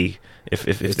 That would be, if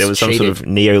there was some sort of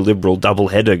neoliberal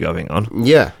double-header going on.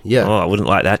 Yeah. Oh, I wouldn't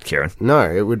like that, Kieran. No,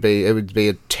 it would be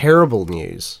a terrible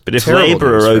news. But if Terrible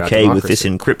Labour news are for our okay with this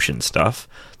democracy. encryption stuff,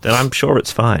 then I'm sure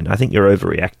it's fine. I think you're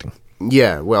overreacting.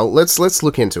 Yeah, well, let's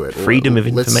look into it. Freedom of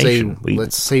information.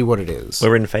 Let's see what it is.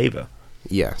 We're in favour.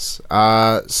 Yes.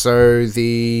 So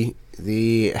the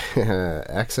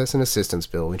Access and Assistance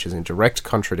Bill, which is in direct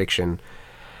contradiction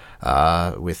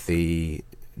with the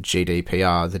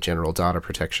GDPR, the General Data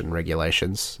Protection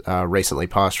Regulations, recently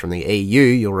passed from the EU.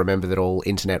 You'll remember that all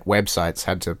internet websites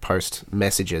had to post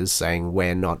messages saying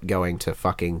we're not going to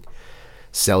fucking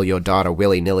sell your data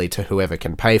willy-nilly to whoever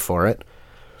can pay for it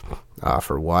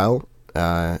for a while.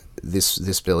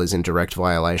 This bill is in direct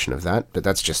violation of that, but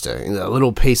that's just a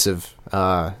little piece of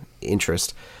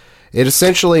interest. It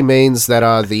essentially means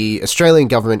that the Australian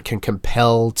government can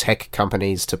compel tech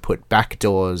companies to put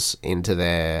backdoors into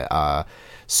their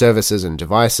services and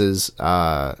devices,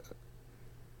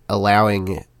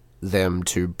 allowing them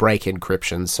to break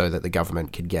encryption so that the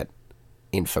government could get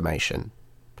information,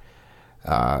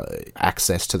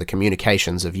 access to the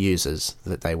communications of users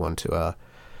that they want to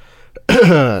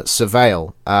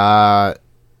surveil.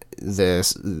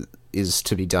 This is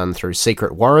to be done through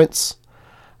secret warrants.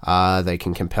 They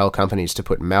can compel companies to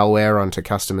put malware onto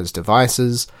customers'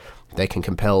 devices. They can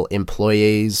compel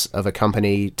employees of a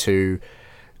company to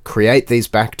create these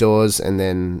backdoors and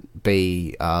then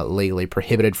be legally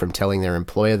prohibited from telling their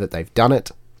employer that they've done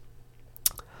it,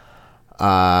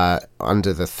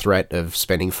 under the threat of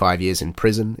spending 5 years in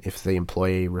prison if the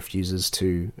employee refuses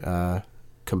to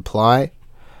comply.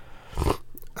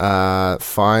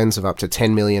 Fines of up to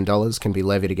 $10 million can be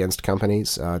levied against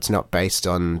companies. It's not based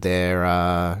on their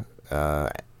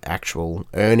actual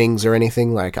earnings or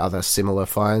anything like other similar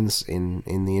fines in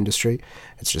the industry.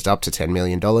 It's just up to $10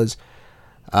 million.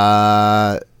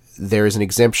 There is an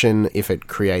exemption if it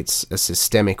creates a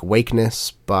systemic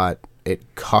weakness, but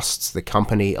it costs the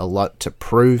company a lot to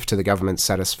prove to the government's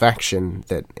satisfaction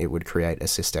that it would create a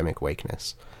systemic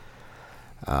weakness.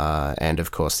 And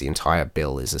of course, the entire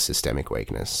bill is a systemic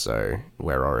weakness. So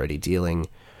we're already dealing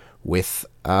with,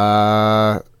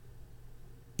 an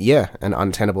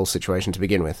untenable situation to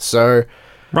begin with. So,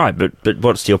 Right, but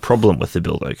what's your problem with the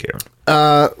bill, though, Kieran?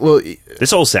 well,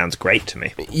 This all sounds great to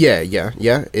me. yeah.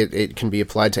 It can be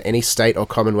applied to any state or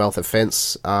Commonwealth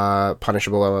offence,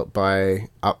 punishable by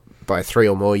 3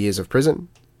 or more years of prison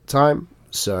time.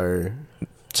 So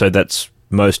that's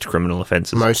most criminal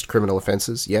offences. most criminal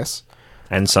offences, yes.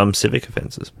 And some civic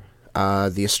offences.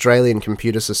 The Australian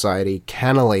Computer Society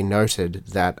cannily noted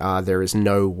that there is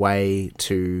no way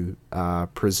to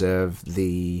preserve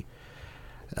the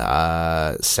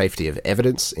safety of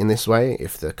evidence in this way.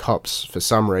 If the cops, for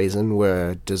some reason,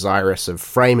 were desirous of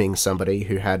framing somebody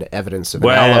who had evidence of an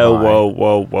alibi...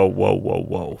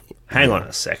 Whoa. Hang on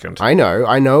a second. I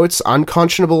know, it's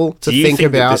unconscionable to Do you think that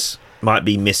about... this might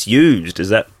be misused? Is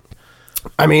that...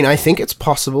 I mean, I think it's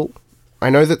possible. I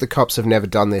know that the cops have never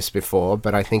done this before,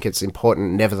 but I think it's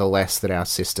important, nevertheless, that our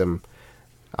system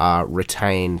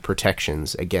retain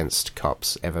protections against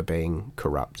cops ever being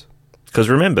corrupt. Because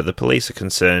remember, the police are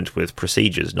concerned with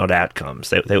procedures, not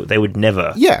outcomes. They would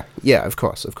never Yeah, of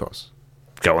course.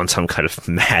 go on some kind of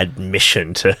mad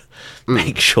mission to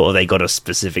make sure they got a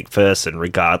specific person,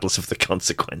 regardless of the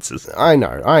consequences. I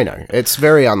know. It's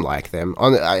very unlike them.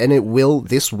 And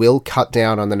this will cut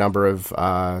down on the number of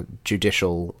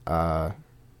judicial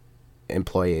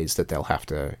employees that they'll have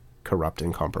to corrupt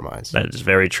and compromise. That is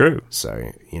very true.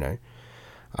 So,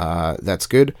 that's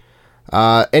good.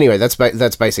 Anyway,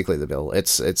 that's basically the bill.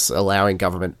 It's allowing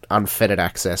government unfettered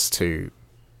access to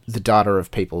the data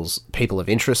of people of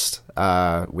interest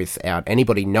without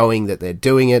anybody knowing that they're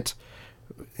doing it.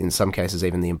 In some cases,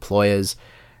 even the employers.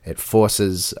 It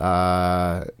forces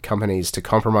companies to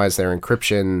compromise their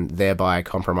encryption, thereby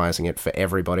compromising it for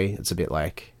everybody. It's a bit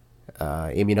like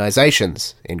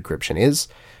immunizations encryption is.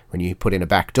 When you put in a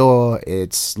backdoor,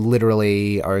 it's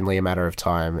literally only a matter of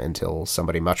time until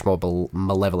somebody much more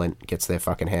malevolent gets their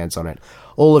fucking hands on it.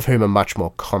 All of whom are much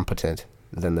more competent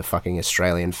than the fucking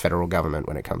Australian federal government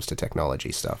when it comes to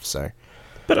technology stuff, so...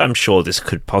 But I'm sure this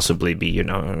could possibly be,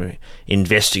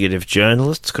 investigative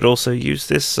journalists could also use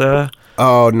this. Oh,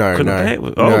 no.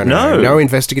 No. No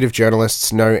investigative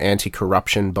journalists, no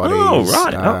anti-corruption bodies. Oh,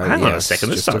 right. Hang on a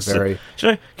second. This starts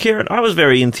Kieran, I was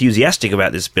very enthusiastic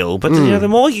about this bill, but the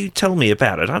more you tell me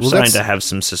about it, I'm starting to have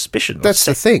some suspicions. That's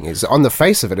the thing, is on the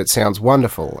face of it sounds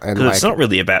wonderful. And it's not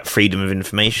really about freedom of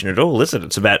information at all, is it?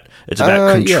 It's about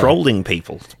controlling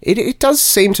people. It does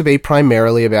seem to be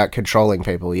primarily about controlling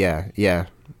people, yeah.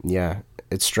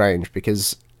 It's strange,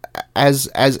 because as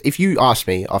if you ask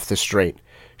me off the street,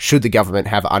 should the government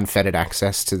have unfettered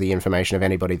access to the information of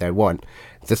anybody they want,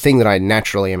 the thing that I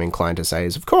naturally am inclined to say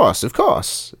is, of course,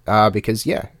 because,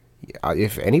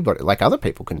 if anybody, like other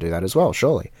people can do that as well,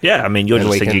 surely. Yeah, I mean,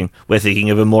 we're thinking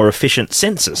of a more efficient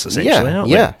census, essentially, aren't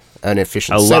we? Yeah, an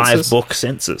efficient census. Live book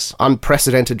census.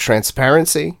 Unprecedented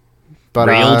transparency. But,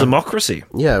 real democracy.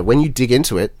 Yeah, when you dig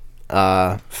into it,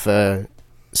 for,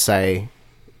 say,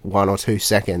 1 or 2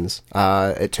 seconds,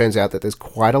 it turns out that there's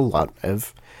quite a lot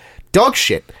of dog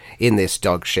shit in this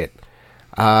dog shit.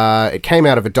 It came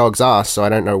out of a dog's ass, so I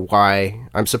don't know why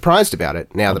I'm surprised about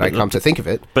it now that I come to think of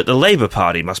it. But the Labour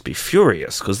Party must be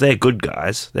furious, because they're good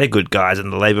guys. They're good guys in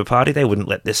the Labour Party. They wouldn't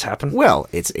let this happen. Well,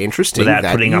 it's interesting without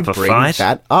that putting you up a bring fight.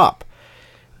 That up.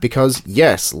 Because,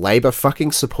 yes, Labour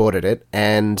fucking supported it,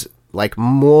 and...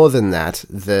 more than that,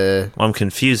 I'm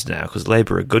confused now, because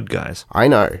Labour are good guys. I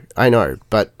know,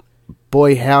 but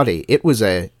boy howdy, it was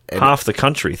half the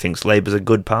country thinks Labour's a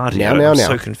good party. I'm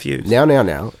so confused.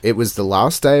 Now. It was the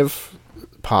last day of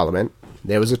Parliament.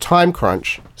 There was a time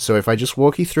crunch, so if I just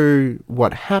walk you through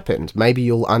what happened, maybe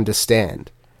you'll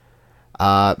understand.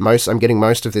 I'm getting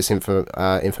most of this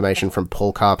information from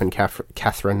Paul Karp and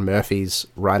Catherine Murphy's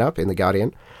write-up in The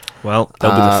Guardian. Well,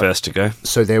 they'll be the first to go.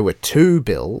 So there were 2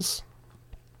 bills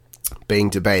being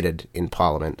debated in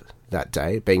Parliament that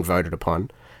day, being voted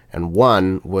upon, and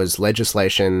one was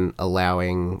legislation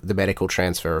allowing the medical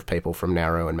transfer of people from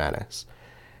Nauru and Manus.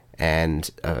 And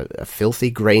a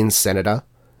filthy Greens senator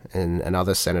and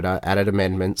another senator added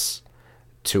amendments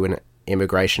to an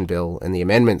immigration bill, and the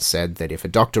amendments said that if a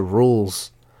doctor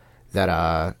rules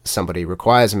that somebody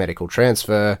requires a medical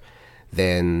transfer,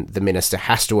 then the minister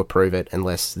has to approve it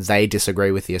unless they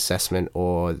disagree with the assessment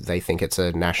or they think it's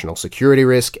a national security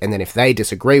risk. And then if they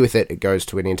disagree with it, it goes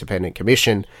to an independent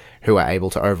commission who are able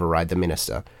to override the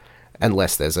minister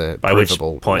unless there's a by which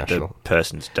provable point national... the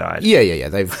person's died. Yeah.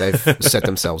 They've set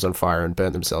themselves on fire and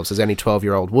burnt themselves, as any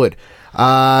 12-year-old would.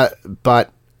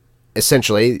 But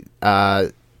essentially,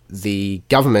 the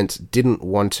government didn't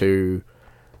want to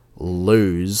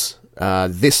lose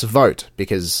this vote,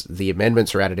 because the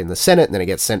amendments are added in the Senate and then it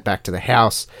gets sent back to the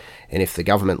House. And if the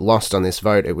government lost on this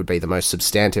vote, it would be the most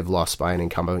substantive loss by an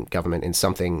incumbent government in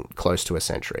something close to a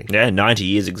century. Yeah, 90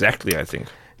 years exactly, I think.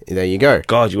 There you go.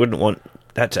 God, you wouldn't want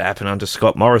that to happen under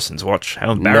Scott Morrison's watch.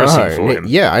 How embarrassing for him.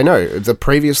 Yeah, I know. The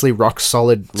previously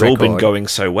rock-solid It's all been going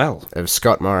so well. of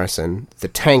Scott Morrison, the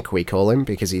tank we call him,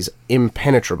 because he's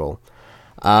impenetrable.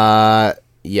 So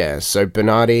Cory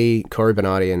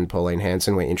Bernardi and Pauline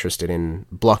Hanson were interested in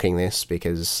blocking this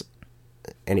because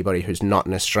anybody who's not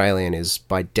an Australian is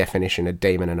by definition a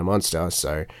demon and a monster,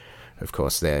 so of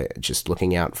course they're just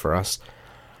looking out for us.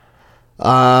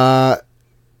 And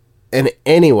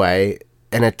anyway,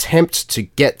 an attempt to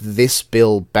get this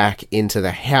bill back into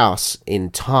the House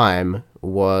in time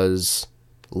was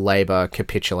Labor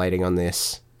capitulating on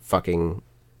this fucking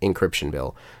encryption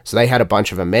bill. So they had a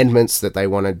bunch of amendments that they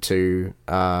wanted to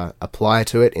apply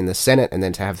to it in the Senate and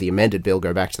then to have the amended bill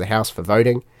go back to the House for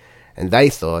voting. And they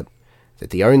thought that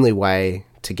the only way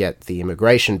to get the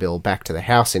immigration bill back to the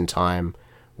House in time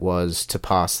was to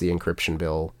pass the encryption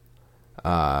bill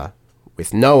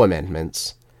with no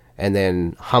amendments and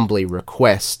then humbly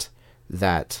request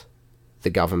that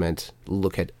the government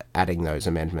look at adding those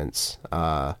amendments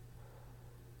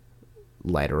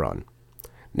later on.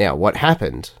 Now, what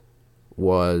happened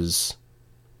was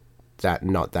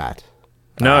not that.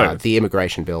 No. The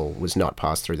immigration bill was not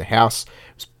passed through the House.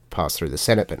 It was passed through the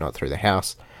Senate, but not through the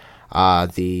House.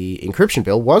 The encryption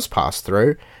bill was passed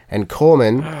through, and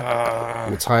Cormann,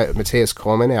 Matthias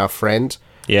Cormann, our friend,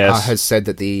 Yes. has said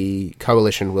that the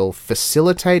coalition will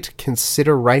facilitate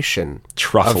consideration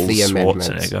Truffles of the amendments.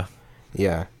 Schwarzenegger.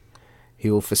 Yeah.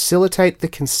 He will facilitate the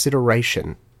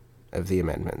consideration of the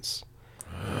amendments.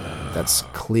 That's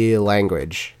clear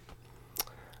language.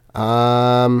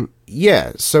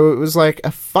 Yeah, so it was like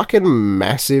a fucking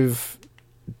massive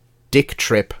dick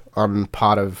trip on the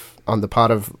part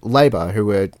of Labor, who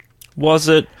were... Was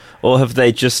it, or have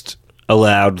they just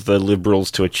allowed the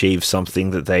Liberals to achieve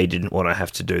something that they didn't want to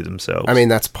have to do themselves? I mean,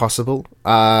 that's possible.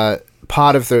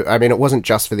 It wasn't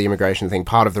just for the immigration thing.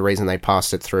 Part of the reason they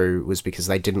passed it through was because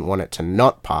they didn't want it to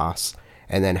not pass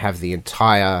and then have the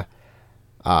entire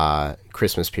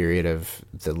Christmas period of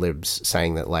the Libs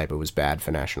saying that Labor was bad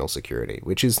for national security,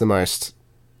 which is the most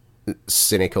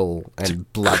cynical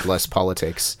and bloodless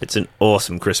politics. It's an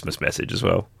awesome Christmas message as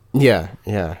well. Yeah.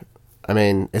 I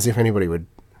mean, as if anybody would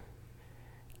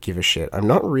give a shit. I'm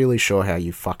not really sure how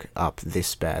you fuck up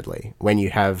this badly when you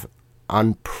have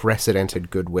unprecedented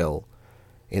goodwill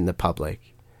in the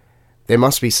public. There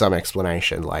must be some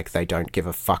explanation, like they don't give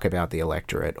a fuck about the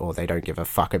electorate, or they don't give a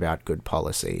fuck about good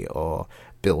policy, or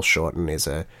Bill Shorten is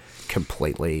a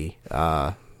completely...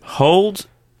 Hold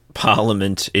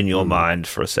Parliament in your mind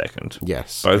for a second.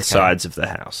 Yes. Both okay. sides of the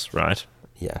House, right?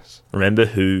 Yes. Remember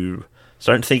who...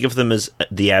 So don't think of them as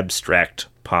the abstract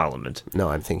Parliament. No,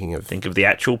 I'm thinking of... Think of the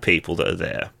actual people that are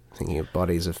there. Thinking of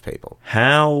bodies of people.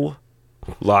 How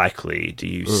likely do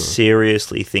you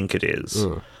seriously think it is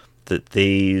that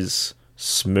these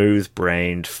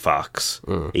smooth-brained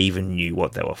fucks even knew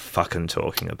what they were fucking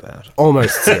talking about?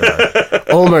 Almost zero.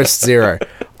 Almost zero.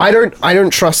 I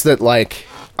don't trust that, like...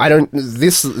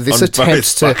 This On attempts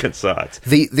both to fucking sides.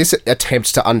 this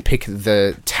attempts to unpick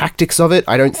the tactics of it.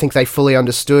 I don't think they fully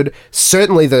understood.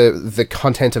 Certainly the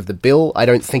content of the bill, I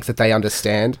don't think that they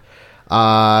understand.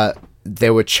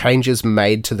 There were changes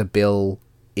made to the bill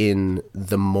in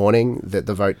the morning that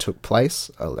the vote took place,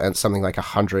 and something like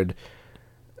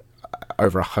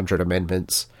over 100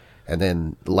 amendments, and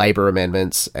then Labor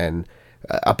amendments, and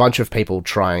a bunch of people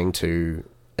trying to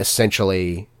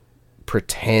essentially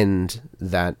pretend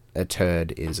that a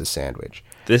turd is a sandwich.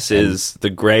 This is the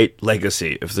great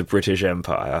legacy of the British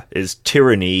Empire, is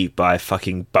tyranny by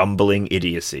fucking bumbling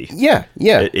idiocy. Yeah.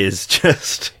 It is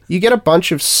just... You get a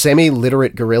bunch of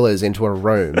semi-literate gorillas into a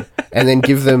room and then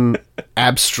give them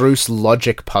abstruse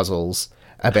logic puzzles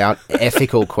about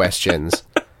ethical questions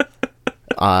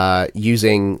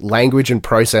using language and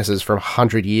processes from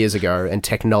 100 years ago and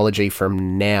technology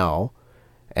from now.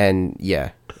 And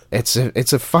yeah... It's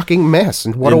a fucking mess,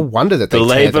 and what a wonder that they the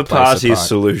tear Labour the place Party's apart.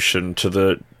 solution to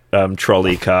the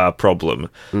trolley car problem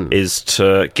is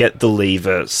to get the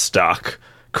lever stuck,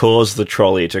 cause the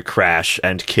trolley to crash,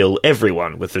 and kill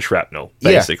everyone with the shrapnel,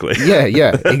 basically.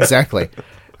 Yeah, exactly.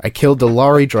 I killed the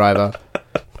trolley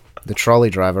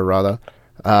driver, rather.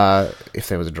 If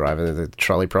there was a driver, the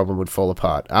trolley problem would fall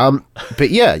apart. But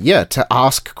yeah, to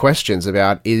ask questions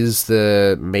about, is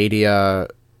the media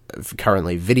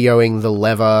currently videoing the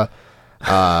lever?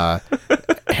 How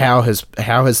has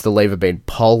the lever been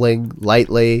polling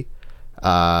lately?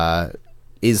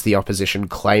 is the opposition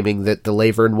claiming that the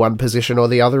lever in one position or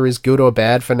the other is good or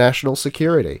bad for national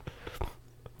security.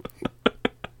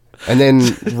 And then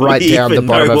right We down the even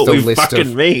bottom know of what the we list fucking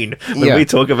of... mean when Yeah. we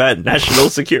talk about national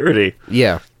security.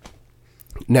 Yeah.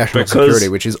 National Because security,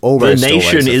 which is almost the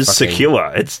nation always a is fucking-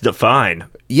 secure. It's fine.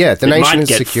 Yeah, the It nation might is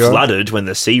get secure. flooded when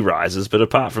the sea rises, but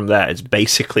apart from that, it's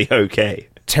basically okay.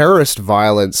 Terrorist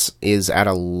violence is at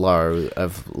a low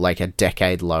of like a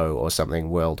decade low or something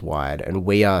worldwide, and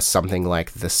we are something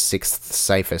like the 6th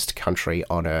safest country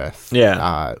on earth.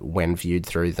 Yeah. When viewed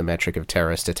through the metric of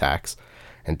terrorist attacks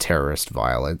and terrorist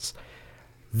violence.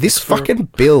 This fucking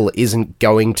bill isn't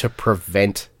going to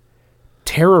prevent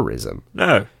terrorism.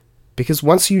 No. Because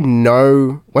once you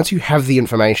have the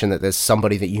information that there's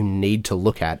somebody that you need to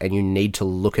look at and you need to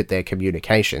look at their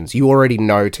communications, you already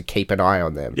know to keep an eye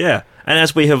on them. Yeah. And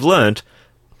as we have learned,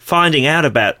 finding out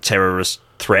about terrorist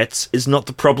threats is not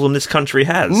the problem this country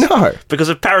has. No. Because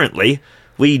apparently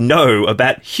we know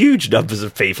about huge numbers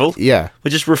of people. Yeah. We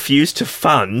just refuse to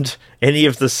fund any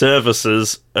of the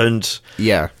services and,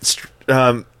 Yeah.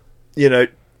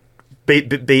 be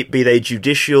they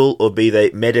judicial or be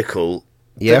they medical,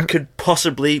 Yeah. that could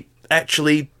possibly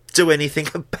actually do anything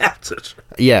about it.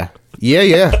 Yeah.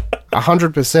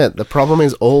 100%. The problem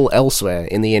is all elsewhere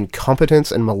in the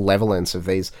incompetence and malevolence of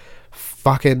these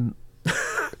fucking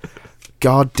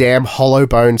goddamn hollow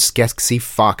bone Skeksis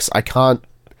fucks. I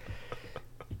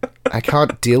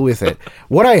can't deal with it.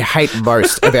 What I hate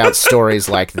most about stories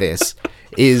like this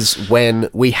is when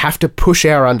we have to push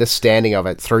our understanding of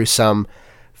it through some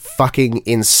fucking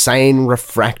insane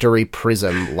refractory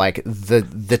prism, like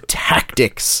the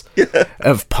tactics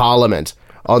of Parliament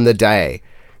on the day.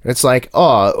 It's like,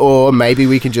 or maybe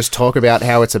we can just talk about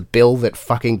how it's a bill that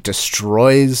fucking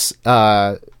destroys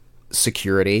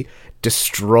security,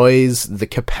 destroys the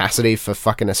capacity for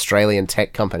fucking Australian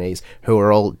tech companies who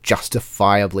are all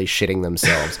justifiably shitting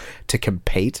themselves to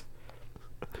compete.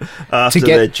 After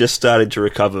they're just starting to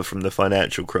recover from the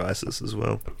financial crisis as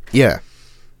well. Yeah.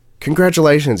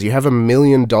 Congratulations, you have $1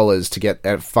 million to get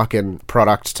a fucking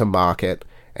product to market,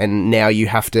 and now you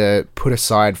have to put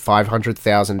aside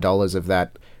 $500,000 of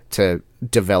that to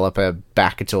develop a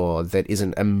backdoor that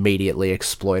isn't immediately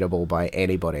exploitable by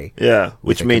anybody. Yeah,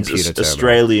 which a means computer terminal.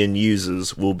 Australian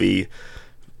users will be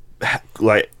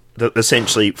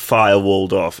essentially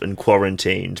firewalled off and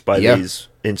quarantined by these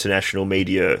international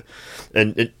media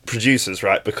and producers,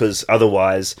 right? Because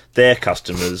otherwise their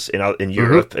customers in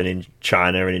Europe and in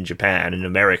China and in Japan and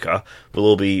America will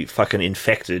all be fucking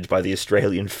infected by the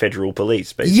Australian Federal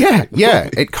Police, basically. Yeah.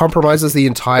 It compromises the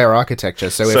entire architecture.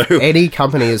 So if any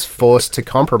company is forced to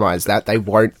compromise that, they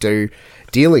won't do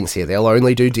dealings here. They'll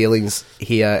only do dealings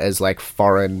here as like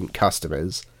foreign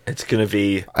customers. It's going to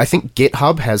be... I think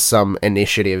GitHub has some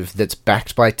initiative that's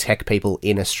backed by tech people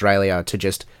in Australia to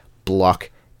just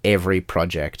block every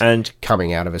project and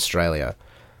coming out of Australia.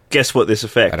 Guess what this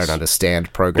affects? I don't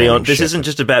understand programming. This isn't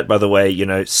just about, by the way,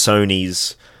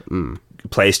 Sony's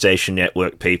PlayStation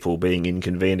Network people being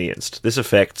inconvenienced. This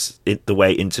affects the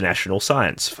way international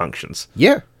science functions.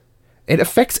 Yeah. It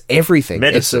affects everything.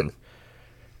 Medicine.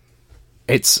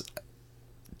 It's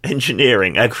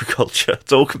engineering, agriculture.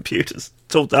 It's all computers.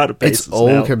 It's all databases. It's all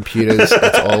now. computers.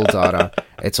 It's all data.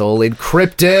 It's all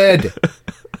encrypted.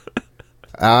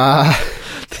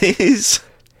 These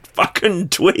fucking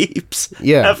dweebs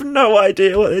Yeah. have no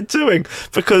idea what they're doing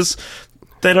because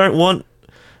they don't want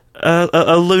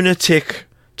a lunatic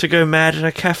to go mad in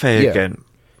a cafe again.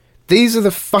 These are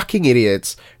the fucking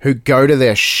idiots who go to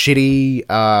their shitty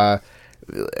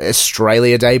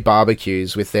Australia Day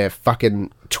barbecues with their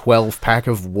fucking 12-pack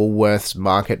of Woolworths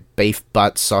Market beef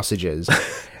butt sausages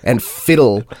and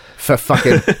fiddle for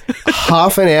fucking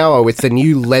half an hour with the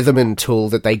new Leatherman tool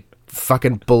that they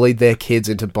fucking bullied their kids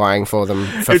into buying for them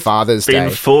for Father's Day.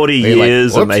 It's been 40 They're like,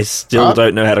 years and they "Whoops, still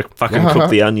don't know how to fucking cook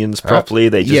the onions properly.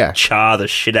 They just char the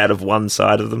shit out of one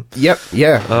side of them. Yep,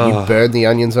 you burn the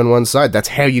onions on one side. That's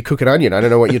how you cook an onion. I don't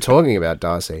know what you're talking about,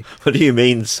 Darcy. What do you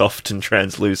mean soft and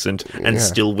translucent and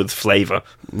still with flavour?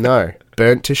 No,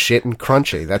 burnt to shit and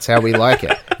crunchy. That's how we like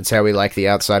it. It's how we like the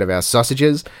outside of our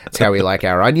sausages. It's how we like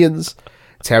our onions.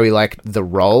 It's how we like the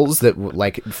rolls that,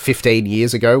 like, 15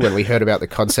 years ago when we heard about the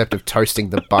concept of toasting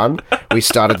the bun, we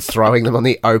started throwing them on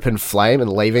the open flame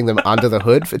and leaving them under the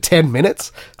hood for 10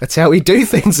 minutes. That's how we do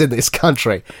things in this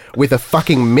country, with a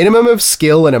fucking minimum of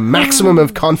skill and a maximum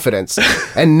of confidence.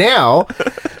 And now,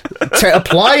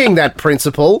 applying that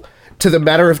principle to the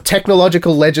matter of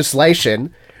technological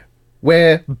legislation,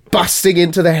 we're busting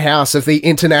into the house of the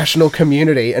international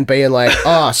community and being like,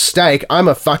 steak, I'm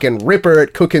a fucking ripper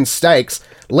at cooking steaks.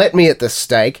 Let me at the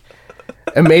steak.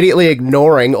 immediately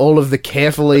ignoring all of the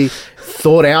carefully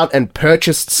thought out and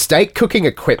purchased steak cooking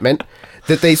equipment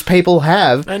that these people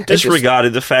have. And just-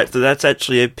 disregarded the fact that that's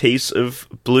actually a piece of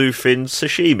bluefin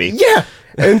sashimi. Yeah,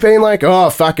 and being like, oh,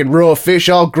 fucking raw fish,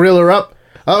 I'll grill her up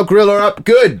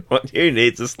good. What you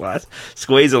need to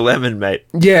squeeze a lemon, mate.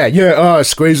 Yeah,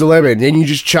 squeeze a lemon. Then you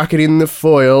just chuck it in the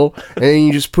foil, and then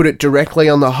you just put it directly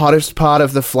on the hottest part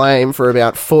of the flame for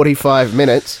about 45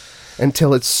 minutes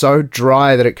until it's so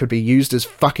dry that it could be used as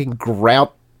fucking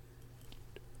grout.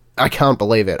 I can't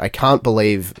believe it. I can't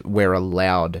believe we're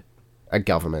allowed a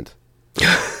government.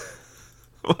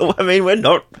 Well, I mean,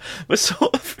 we're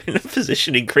sort of in a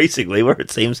position increasingly where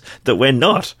it seems that we're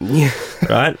not. Yeah.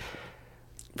 Right?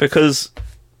 Because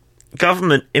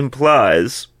government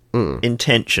implies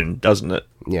intention, doesn't it?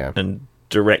 Yeah. And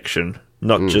direction,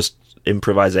 not just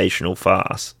improvisational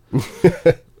farce.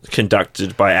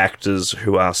 Conducted by actors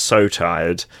who are so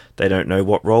tired they don't know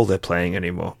what role they're playing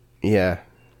anymore. Yeah.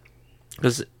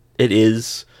 Because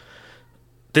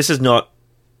this is not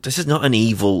an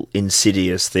evil,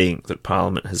 insidious thing that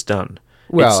Parliament has done.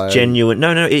 Well, it's genuine.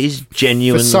 No, it is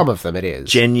genuine. For some of them it is.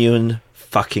 Genuine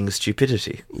fucking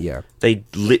stupidity. Yeah. They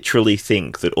literally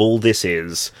think that all this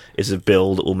is a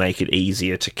bill that will make it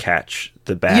easier to catch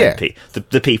the bad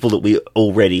the people that we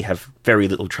already have very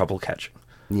little trouble catching.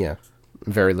 Yeah.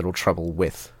 Very little trouble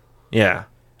with. Yeah.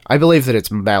 I believe that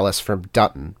it's malice from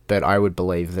Dutton, but I would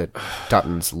believe that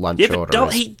Dutton's lunch Yeah, order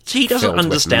but is he doesn't filled with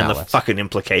understand the malice. fucking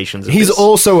implications of He's this.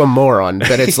 also a moron,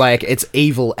 but it's like, it's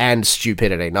evil and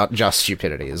stupidity, not just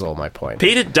stupidity, is all my point.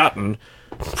 Peter Dutton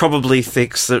probably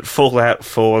thinks that Fallout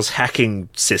 4's hacking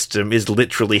system is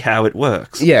literally how it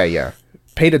works. Yeah.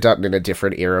 Peter Dutton in a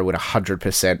different era would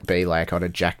 100% be like on a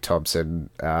Jack Thompson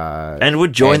And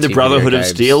would join the anti-video Brotherhood of games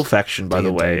Steel faction, by the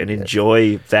D&D, way, and yeah.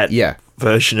 enjoy that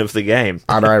version of the game.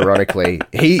 Unironically.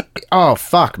 Oh,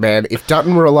 fuck, man. If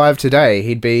Dutton were alive today,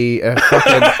 he'd be a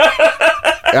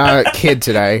fucking kid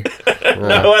today.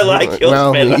 Oh, I like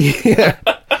yours better.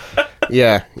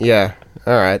 Yeah.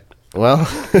 All right. Well,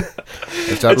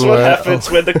 if Dutton That's what were...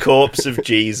 happens when the corpse of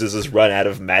Jesus has run out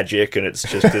of magic and it's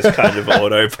just this kind of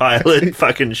autopilot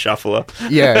fucking shuffler.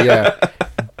 Yeah.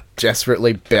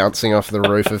 Desperately bouncing off the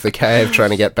roof of the cave, trying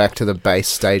to get back to the base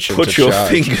station Put to your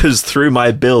charge. fingers through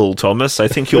my bill, Thomas. I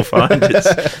think you'll find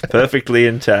it's perfectly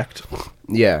intact.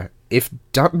 Yeah. If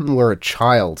Dutton were a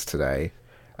child today,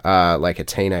 like a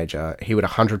teenager, he would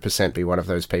 100% be one of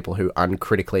those people who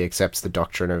uncritically accepts the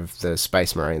doctrine of the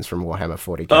Space Marines from Warhammer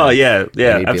 40k. Oh, yeah, And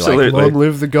he'd be absolutely. like, long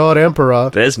live the God Emperor.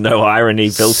 There's no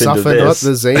irony built Suffer into not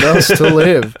this. the Xenos to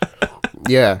live.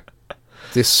 Yeah.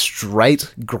 This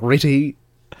straight, gritty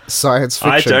science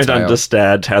I fiction don't tale.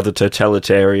 understand how the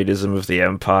totalitarianism of the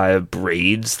Empire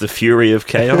breeds the fury of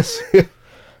chaos.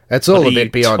 It's all What a are bit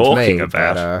you beyond talking me.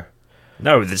 about? But,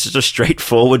 No, this is a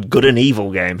straightforward good and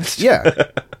evil game. yeah.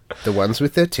 The ones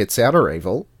with their tits out are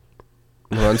evil.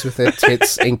 The ones with their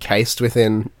tits encased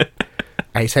within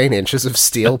 18 inches of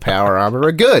steel power armor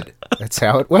are good. That's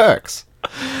how it works.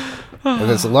 And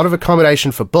there's a lot of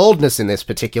accommodation for baldness in this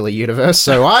particular universe,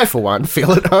 so I, for one,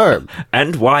 feel at home.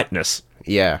 And whiteness.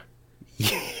 Yeah.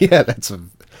 Yeah, that's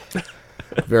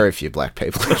very few black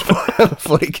people in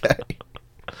 40k.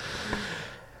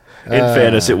 In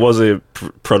fairness, it was a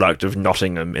product of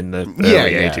Nottingham in the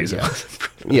early 80s.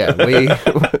 Yeah,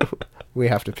 we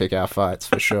have to pick our fights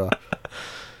for sure.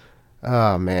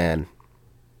 Oh, man.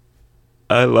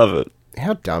 I love it.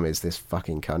 How dumb is this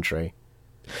fucking country?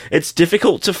 It's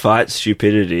difficult to fight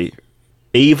stupidity.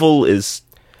 Evil is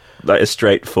like a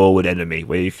straightforward enemy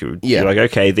where you're like,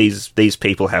 okay, these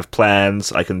people have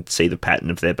plans. I can see the pattern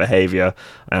of their behavior.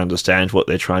 I understand what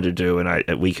they're trying to do,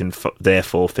 and we can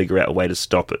therefore figure out a way to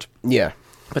stop it. Yeah.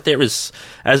 But there is,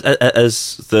 as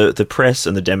the press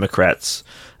and the Democrats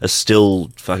are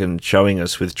still fucking showing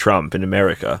us with Trump in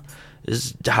America,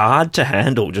 it's hard to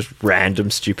handle just random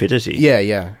stupidity.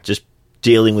 Yeah. Just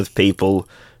dealing with people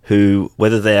who,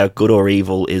 whether they are good or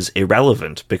evil, is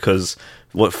irrelevant, because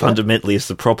what fundamentally is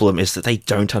the problem is that they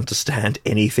don't understand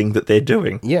anything that they're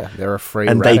doing. Yeah, they're a free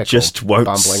And radical they just won't,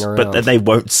 bumbling around. but they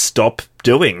won't stop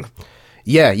doing.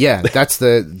 Yeah, that's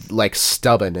the, like,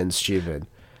 stubborn and stupid.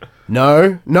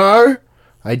 No,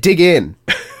 I dig in.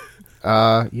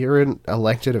 You're an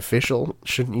elected official.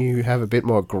 Shouldn't you have a bit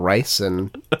more grace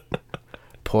and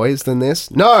poise than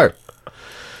this? No!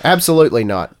 Absolutely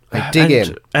not. I dig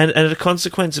in. And a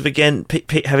consequence of, again,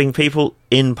 having people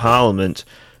in Parliament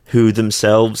who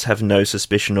themselves have no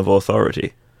suspicion of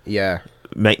authority. Yeah.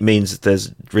 Means that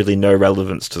there's really no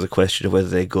relevance to the question of whether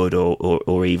they're good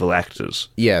or evil actors.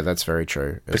 Yeah, that's very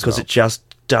true. Because it just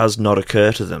does not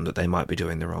occur to them that they might be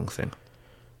doing the wrong thing.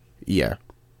 Yeah.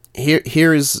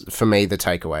 here is, for me, the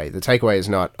takeaway. The takeaway is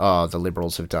not, oh, the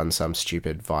Liberals have done some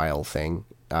stupid, vile thing.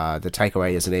 The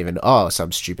takeaway isn't even, oh,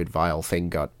 some stupid, vile thing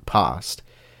got passed.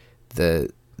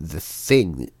 The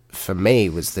thing, for me,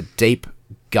 was the deep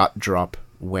gut drop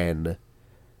when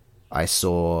I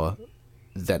saw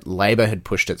that Labor had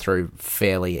pushed it through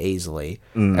fairly easily,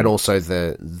 and also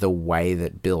the way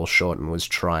that Bill Shorten was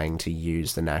trying to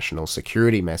use the national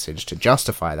security message to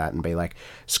justify that and be like,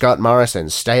 Scott Morrison,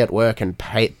 stay at work and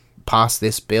pass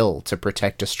this bill to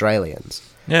protect Australians.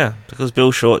 Yeah, because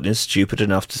Bill Shorten is stupid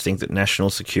enough to think that national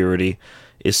security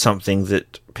is something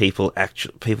that people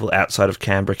outside of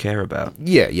Canberra care about.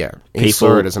 Yeah. He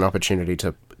saw it as an opportunity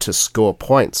to score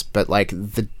points, but like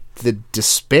the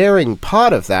despairing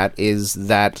part of that is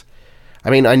that,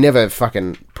 I mean, I never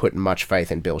fucking put much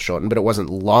faith in Bill Shorten, but it wasn't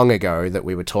long ago that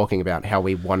we were talking about how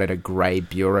we wanted a grey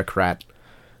bureaucrat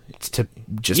to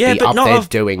just be up there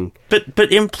doing...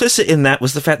 But implicit in that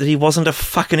was the fact that he wasn't a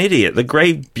fucking idiot. The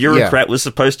grey bureaucrat was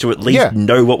supposed to at least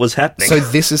know what was happening. So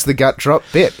this is the gut drop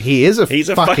bit. He's a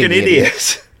fucking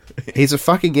idiot. He's a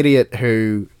fucking idiot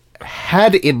who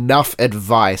had enough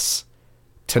advice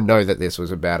to know that this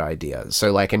was a bad idea.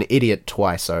 So, like, an idiot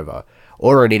twice over.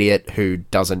 Or an idiot who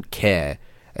doesn't care,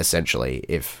 essentially,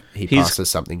 if he passes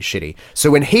something shitty.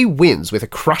 So when he wins with a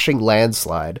crushing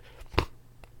landslide,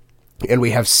 and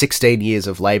we have 16 years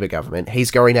of Labor government,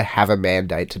 he's going to have a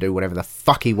mandate to do whatever the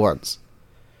fuck he wants.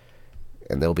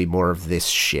 And there'll be more of this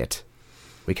shit.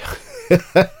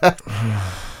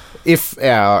 If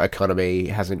our economy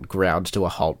hasn't ground to a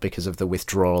halt because of the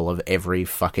withdrawal of every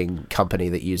fucking company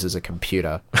that uses a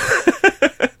computer,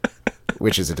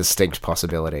 which is a distinct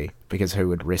possibility, because who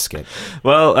would risk it?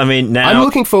 Well, I mean, now... I'm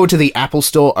looking forward to the Apple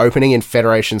Store opening in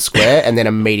Federation Square and then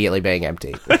immediately being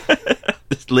empty.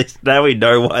 At least now we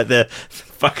know why they're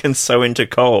fucking so into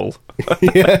coal.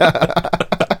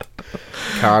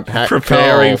 Can't hack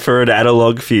Preparing coal. for an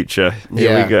analog future.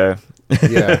 Here we go.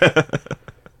 Yeah.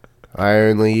 I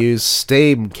only use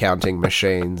Steam counting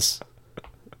machines.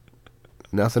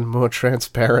 Nothing more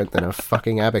transparent than a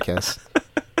fucking abacus.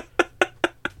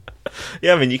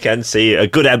 Yeah, I mean, you can see a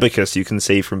good abacus. You can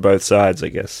see from both sides, I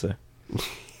guess. So.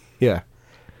 Yeah.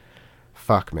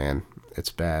 Fuck, man.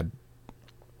 It's bad.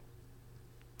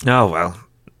 Oh, well.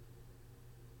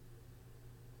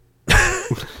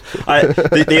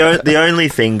 The only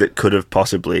thing that could have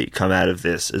possibly come out of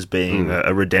this as being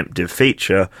a redemptive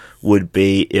feature would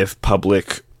be if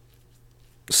public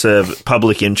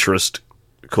interest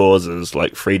causes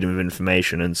like freedom of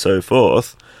information and so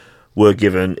forth were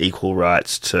given equal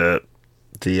rights to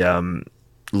the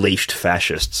leashed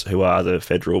fascists who are the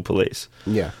federal police.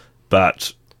 Yeah.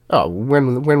 But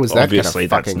when was that obviously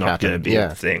gonna that's fucking not happen? going to be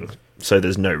a thing. So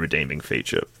there's no redeeming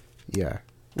feature. Yeah.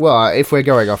 Well, if we're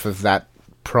going off of that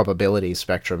probability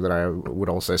spectrum, then I would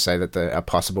also say that a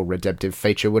possible redemptive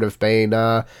feature would have been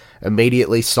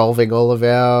immediately solving all of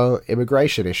our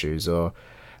immigration issues, or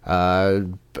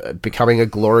becoming a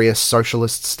glorious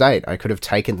socialist state. I could have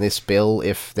taken this bill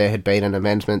if there had been an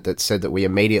amendment that said that we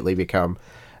immediately become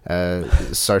a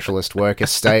socialist worker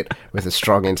state with a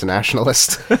strong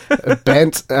internationalist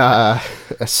bent, a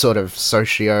sort of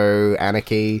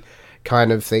socio-anarchy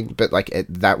kind of thing. But like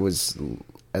that was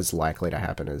as likely to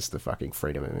happen as the fucking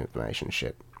freedom of information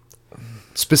shit.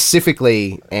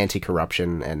 Specifically,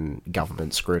 anti-corruption and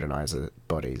government scrutinizer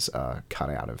bodies are cut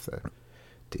out of the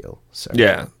deal. So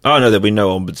yeah. Oh no, there'll be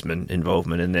no ombudsman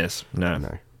involvement in this.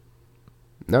 No.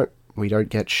 No, we don't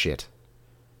get shit.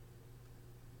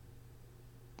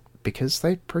 Because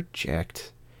they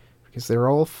project. Because they're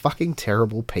all fucking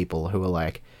terrible people who are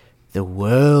like, the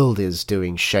world is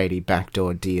doing shady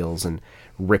backdoor deals and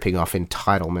ripping off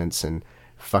entitlements and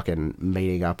fucking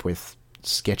meeting up with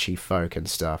sketchy folk and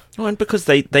stuff. Oh, and because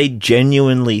they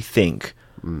genuinely think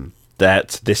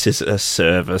that this is a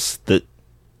service that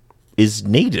is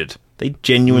needed. They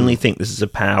genuinely think this is a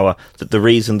power, that the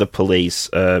reason the police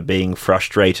are being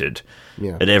frustrated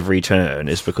at every turn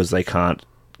is because they can't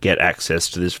get access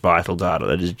to this vital data.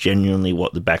 That is genuinely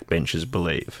what the backbenchers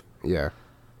believe. Yeah.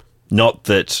 Not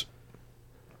that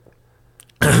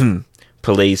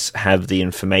police have the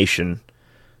information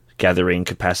gathering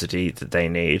capacity that they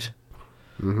need.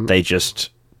 They just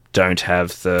don't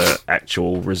have the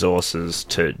actual resources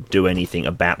to do anything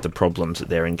about the problems that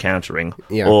they're encountering,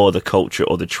 or the culture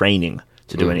or the training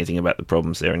to do anything about the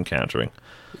problems they're encountering.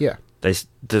 Yeah. There's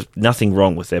nothing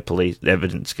wrong with their police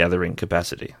evidence gathering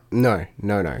capacity. No.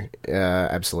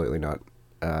 Absolutely not.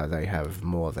 They have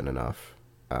more than enough.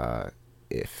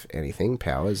 If anything,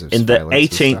 powers of in the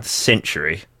surveillance and 18th stuff.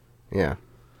 century. Yeah.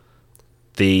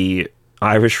 The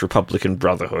Irish Republican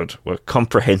Brotherhood were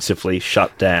comprehensively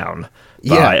shut down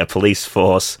Yeah. by a police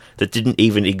force that didn't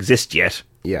even exist yet.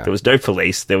 Yeah. There was no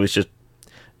police. There was just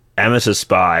amateur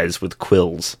spies with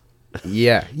quills.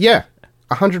 Yeah,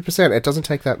 100%. It doesn't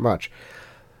take that much.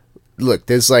 Look,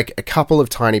 there's like a couple of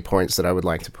tiny points that I would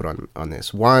like to put on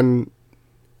this. One,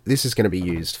 this is going to be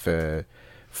used for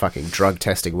fucking drug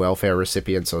testing welfare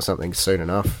recipients or something soon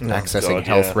enough. Accessing God,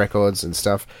 health yeah. records and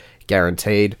stuff.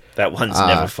 Guaranteed. That one's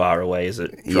never far away, is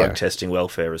it? Drug yeah. testing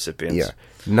welfare recipients. Yeah.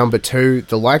 Number two,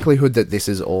 the likelihood that this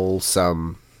is all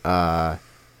some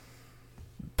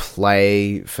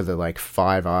play for the like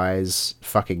Five Eyes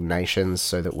fucking nations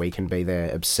so that we can be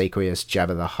their obsequious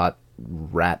Jabba the Hutt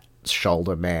rat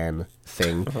shoulder man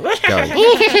thing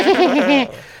going.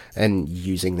 And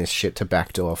using this shit to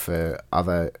backdoor for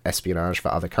other espionage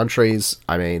for other countries.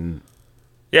 I mean,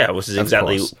 Yeah, which is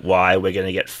exactly course. why we're going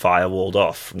to get firewalled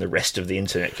off from the rest of the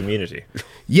internet community.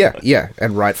 yeah,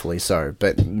 and rightfully so.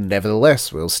 But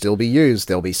nevertheless, will still be used.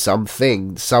 There'll be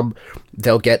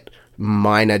they'll get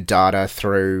minor data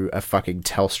through a fucking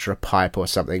Telstra pipe or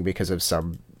something because of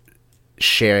some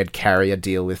shared carrier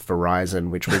deal with Verizon,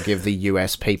 which will give the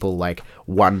US people like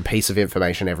one piece of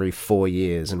information every 4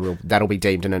 years, and that'll be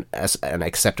deemed an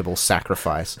acceptable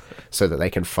sacrifice so that they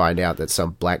can find out that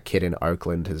some black kid in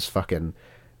Oakland has fucking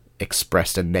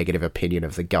expressed a negative opinion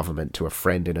of the government to a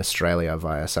friend in Australia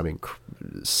via some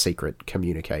secret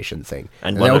communication thing.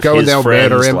 And one of his murder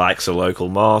friends him. likes a local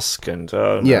mosque, and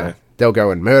Yeah. They'll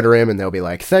go and murder him, and they'll be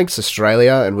like, "Thanks,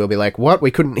 Australia," and we'll be like, "What? We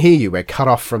couldn't hear you. We're cut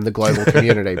off from the global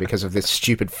community because of this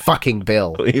stupid fucking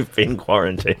bill." we've been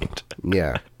quarantined.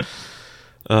 Yeah.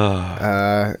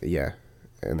 Yeah.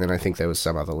 And then I think there was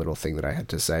some other little thing that I had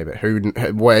to say, but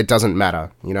well, it doesn't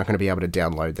matter. You're not going to be able to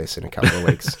download this in a couple of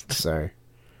weeks, so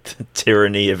The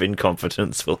tyranny of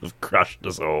incompetence will have crushed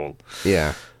us all.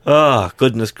 yeah. Oh,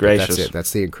 goodness gracious. That's it.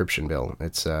 That's the encryption bill.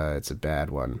 It's a bad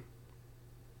one.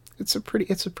 It's a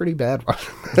pretty bad one.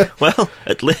 Well,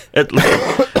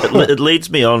 it leads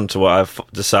me on to what I've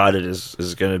decided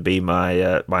is going to be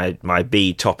my my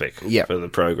B topic Yeah. for the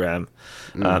program.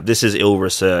 This is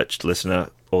ill-researched,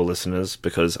 listeners,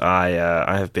 because I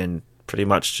have been pretty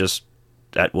much just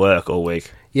at work all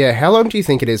week. Yeah, how long do you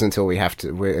think it is until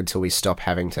we stop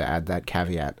having to add that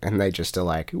caveat, and they just are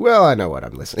like, "Well, I know what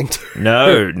I'm listening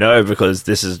to." No, because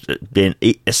this has been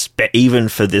even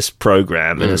for this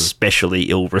program an especially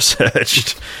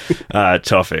ill-researched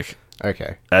topic.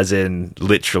 Okay. As in,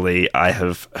 literally, I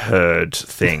have heard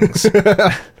things.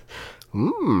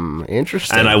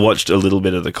 Interesting. And I watched a little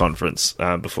bit of the conference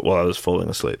while I was falling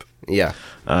asleep. Yeah.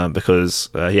 Because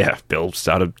Bill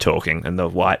started talking and the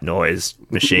white noise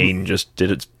machine just did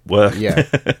its work. Yeah.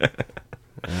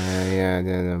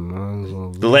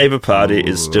 The Labour Party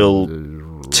is still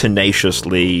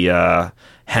tenaciously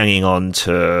hanging on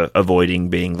to avoiding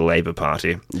being the Labour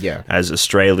Party. Yeah. As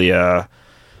Australia,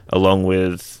 along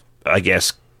with, I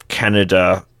guess,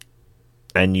 Canada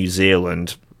and New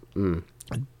Zealand,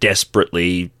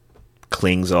 desperately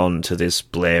clings on to this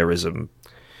Blairism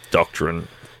doctrine.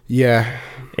 Yeah.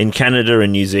 In Canada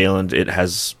and New Zealand, it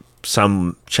has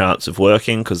some chance of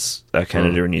working because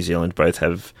Canada and New Zealand both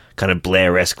have kind of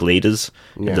Blair-esque leaders,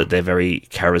 Yeah. that they're very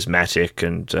charismatic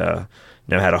and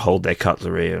know how to hold their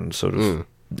cutlery and sort of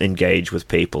engage with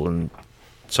people and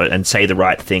say the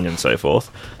right thing and so forth.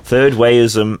 Third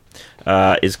wayism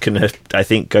is going to, I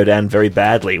think, go down very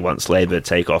badly once Labour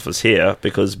take office here,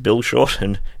 because Bill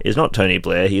Shorten is not Tony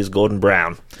Blair, he is Gordon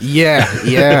Brown.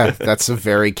 Yeah. That's a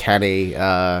very canny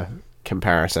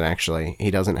comparison, actually. He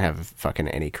doesn't have fucking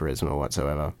any charisma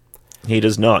whatsoever. He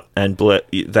does not, and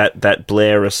that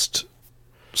Blairist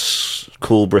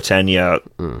Cool Britannia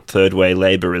third way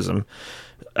Labourism,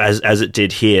 as it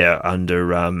did here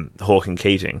under Hawke and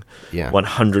Keating, Yeah.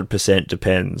 100%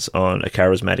 depends on a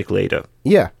charismatic leader,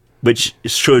 Yeah. which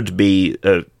should be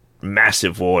a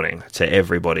massive warning to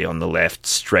everybody on the left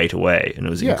straight away, and it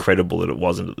was Yeah. incredible that it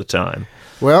wasn't at the time.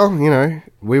 Well,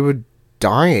 we were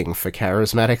dying for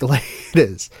charismatic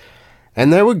leaders.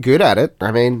 And they were good at it.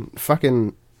 I mean,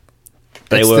 fucking...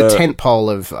 It's the tentpole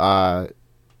of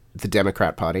the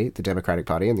Democratic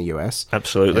Party in the US.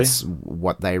 Absolutely. It's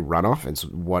what they run off. It's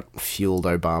what fueled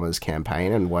Obama's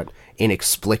campaign and what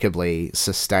inexplicably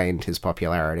sustained his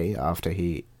popularity after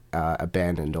he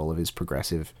abandoned all of his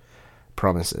progressive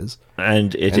promises.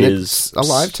 And And it's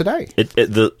alive today.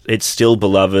 It's still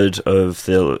beloved of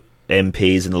the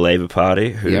MPs in the Labour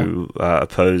Party who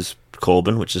oppose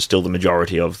Corbyn, which is still the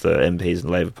majority of the MPs in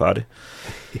the Labour Party.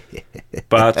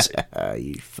 But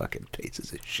You fucking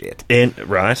pieces of shit.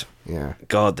 right, Yeah.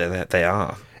 God, they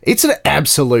are. It's an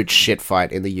absolute shit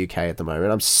fight in the UK at the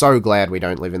moment. I'm so glad we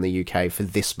don't live in the UK for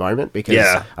this moment,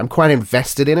 because I'm quite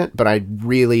invested in it, but I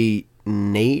really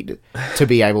need to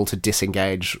be able to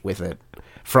disengage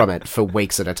from it for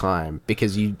weeks at a time,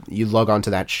 because you log on to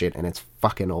that shit and it's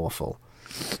fucking awful.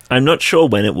 I'm not sure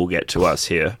when it will get to us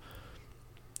here.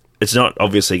 It's not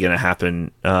obviously going to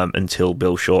happen until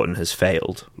Bill Shorten has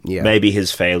failed. Yeah. Maybe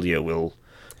his failure will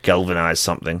galvanise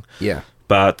something. Yeah.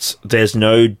 But there's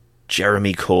no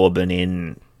Jeremy Corbyn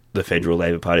in the Federal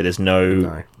Labour Party. There's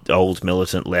no old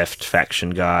militant left faction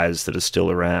guys that are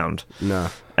still around. No.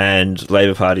 And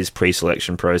Labour Party's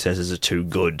pre-selection processes are too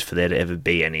good for there to ever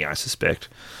be any, I suspect.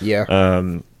 Yeah.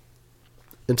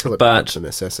 Until it becomes a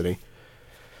necessity.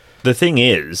 The thing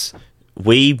is,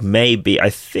 we may be, I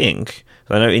think...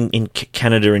 I know in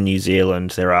Canada and New Zealand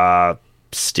there are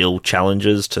still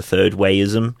challenges to third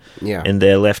wayism in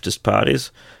their leftist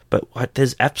parties, but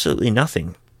there's absolutely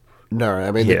nothing. No,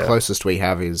 I mean, the closest we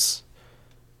have is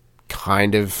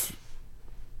kind of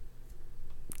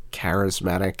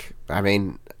charismatic. I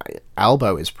mean,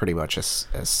 Albo is pretty much a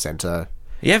centre.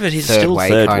 Yeah, but he's still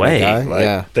third way.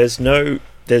 Yeah.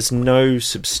 There's no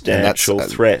substantial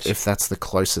threat. If that's the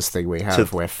closest thing we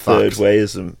have, we're third fucked.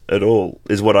 wayism at all,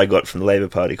 is what I got from the Labour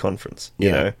Party conference.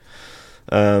 You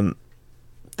know,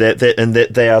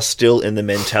 they are still in the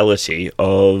mentality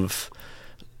of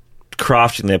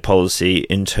crafting their policy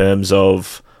in terms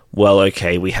of, well,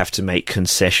 okay, we have to make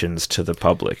concessions to the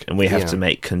public, and we have to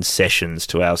make concessions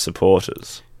to our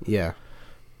supporters. Yeah.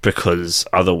 Because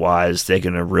otherwise they're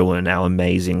going to ruin our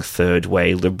amazing third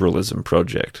way liberalism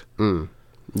project.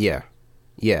 Yeah.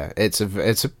 Yeah. It's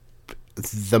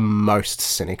the most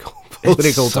cynical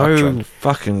political doctrine. So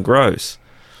fucking gross.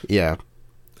 Yeah.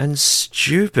 And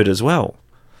stupid as well.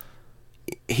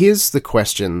 Here's the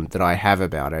question that I have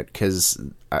about it, because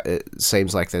it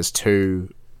seems like there's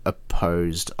two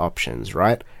opposed options,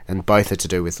 right? And both are to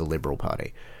do with the Liberal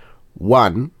Party.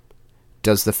 One,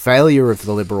 does the failure of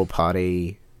the Liberal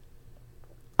Party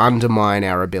undermine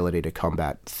our ability to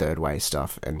combat third way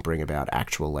stuff and bring about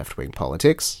actual left-wing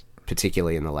politics,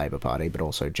 particularly in the Labour Party, but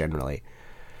also generally?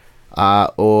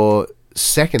 Or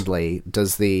secondly,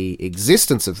 does the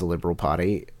existence of the Liberal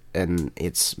Party and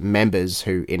its members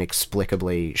who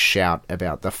inexplicably shout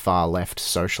about the far-left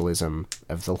socialism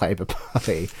of the Labour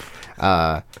Party,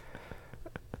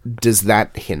 does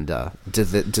that hinder?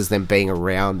 Does them being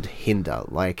around hinder?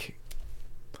 Like,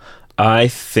 I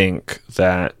think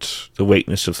that the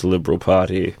weakness of the Liberal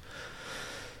Party,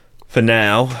 for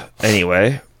now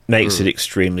anyway, makes it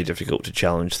extremely difficult to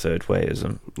challenge third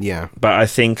wayism. Yeah. But I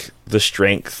think the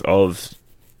strength of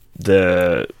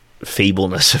the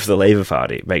feebleness of the Labour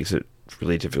Party makes it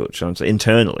really difficult to challenge.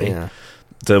 Internally,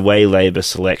 the way Labour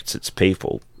selects its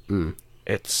people,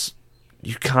 it's...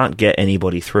 You can't get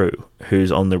anybody through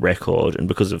who's on the record, and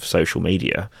because of social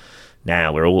media,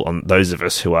 now we're all on. Those of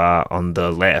us who are on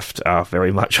the left are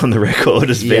very much on the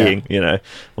record as being, you know,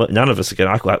 well, none of us are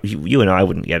going to. You and I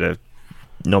wouldn't get a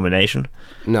nomination.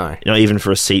 No, not even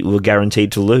for a seat we were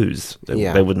guaranteed to lose.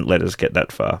 They wouldn't let us get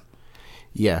that far.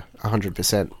 Yeah,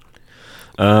 100%.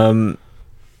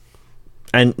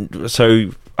 And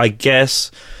so I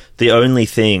guess the only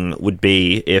thing would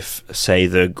be if, say,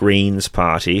 the Greens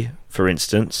Party, for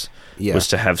instance, was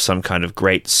to have some kind of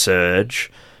great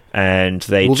surge, and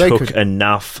they took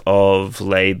enough of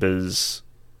Labour's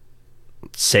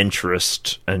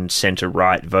centrist and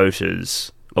centre-right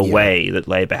voters away that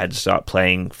Labour had to start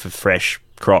playing for fresh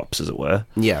crops, as it were.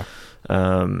 Yeah.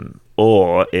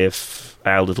 Or if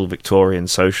our little Victorian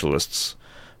socialists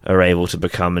are able to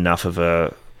become enough of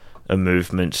a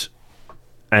movement,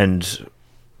 and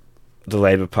the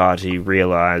Labour Party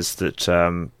realise that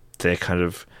they're kind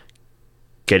of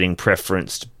getting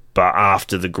preferenced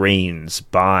after the Greens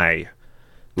by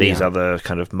these other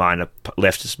kind of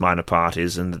leftist minor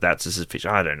parties, and that's a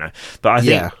sufficient. I don't know, but I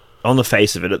think on the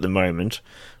face of it, at the moment,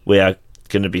 we are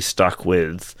going to be stuck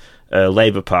with a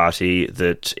Labour Party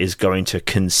that is going to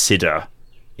consider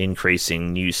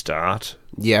increasing New Start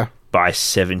by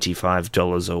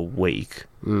 $75 a week,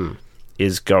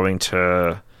 is going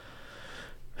to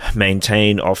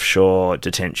maintain offshore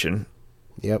detention.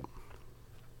 Yep.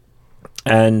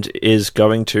 And is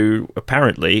going to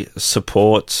apparently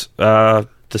support the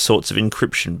sorts of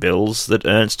encryption bills that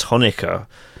Ernst Honecker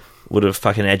would have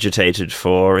fucking agitated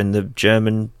for in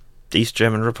the East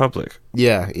German Republic.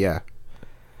 Yeah, yeah.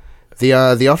 The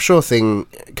offshore thing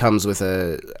comes with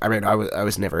I mean, I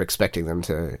was never expecting them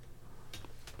to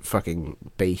fucking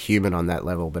be human on that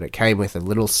level, but it came with a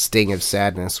little sting of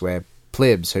sadness where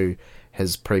Plibs, who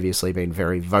has previously been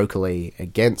very vocally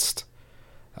against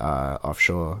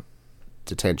offshore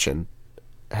detention,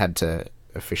 had to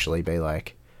officially be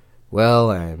like,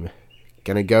 well, I'm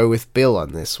going to go with Bill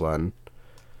on this one.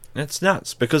 It's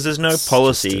nuts because there's no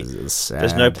policy.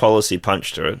 There's no policy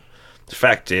punch to it. The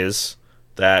fact is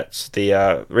that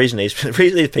the reason these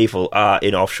people are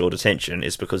in offshore detention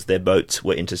is because their boats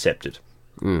were intercepted.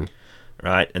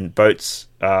 Right, and boats,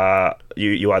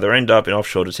 you either end up in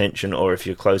offshore detention, or if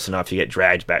you're close enough, you get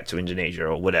dragged back to Indonesia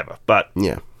or whatever. But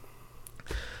Yeah.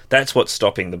 that's what's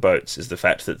stopping the boats, is the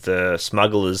fact that the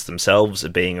smugglers themselves are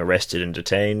being arrested and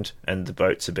detained, and the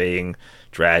boats are being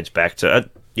dragged back to,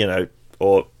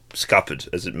 or scuppered,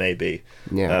 as it may be,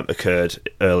 occurred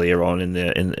earlier on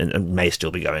and may still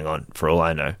be going on, for all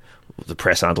I know. The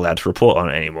press aren't allowed to report on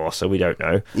it anymore, so we don't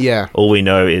know. Yeah. All we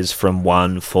know is from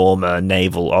one former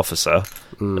naval officer,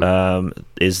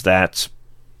 is that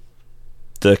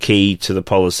the key to the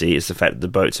policy is the fact that the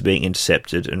boats are being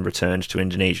intercepted and returned to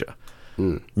Indonesia.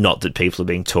 Not that people are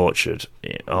being tortured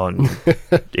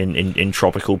in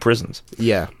tropical prisons.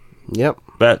 Yeah. Yep.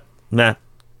 But nah,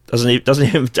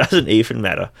 doesn't even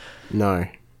matter. No.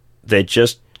 They're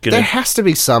just gonna. There has to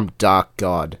be some dark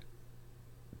god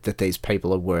that these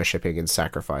people are worshipping and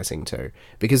sacrificing to,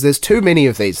 because there's too many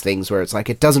of these things where it's like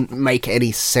it doesn't make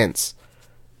any sense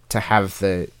to have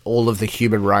all of the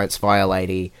human rights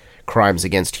violating, crimes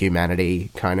against humanity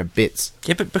kind of bits.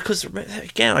 Yeah, but because,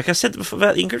 again, like I said before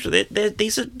about the encryption,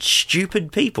 these are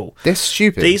stupid people. They're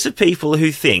stupid. These are people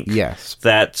who think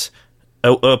that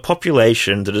a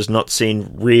population that has not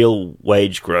seen real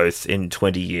wage growth in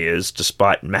 20 years,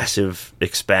 despite massive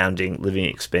expounding living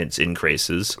expense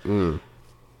increases,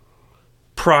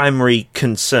 primary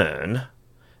concern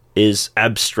is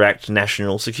abstract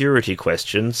national security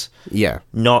questions,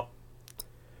 not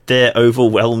their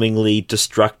overwhelmingly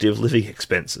destructive living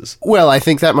expenses. Well, I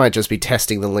think that might just be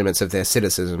testing the limits of their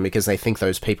cynicism, because they think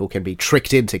those people can be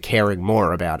tricked into caring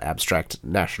more about abstract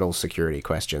national security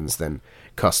questions than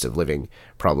cost of living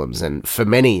problems. And for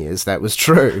many years that was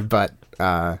true, but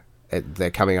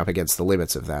they're coming up against the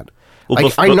limits of that.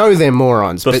 Well, I know they're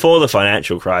morons. Before the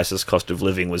financial crisis, cost of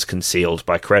living was concealed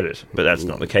by credit, but that's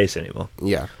not the case anymore.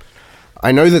 Yeah.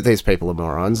 I know that these people are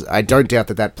morons. I don't doubt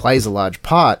that plays a large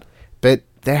part, but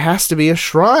there has to be a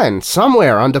shrine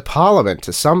somewhere under Parliament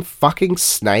to some fucking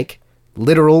snake,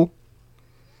 literal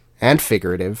and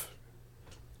figurative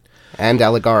and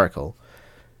allegorical.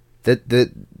 They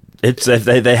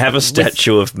have a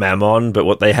statue of Mammon, but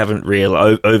what they haven't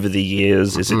realized over the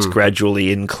years is it's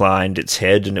gradually inclined its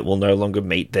head, and it will no longer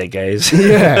meet their gaze.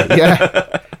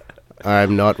 Yeah.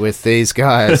 I'm not with these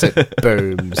guys. It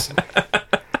booms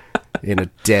in a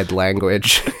dead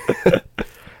language.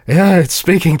 Yeah, it's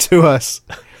speaking to us.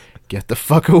 Get the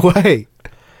fuck away.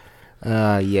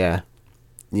 Yeah,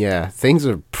 things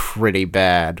are pretty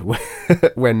bad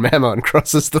when Mammon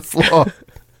crosses the floor.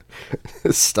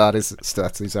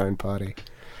 starts his own party.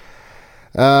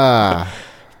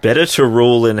 Better to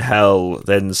rule in hell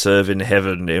than serve in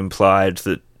heaven implied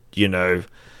that,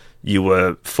 you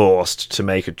were forced to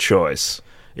make a choice.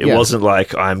 It wasn't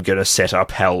like, I'm going to set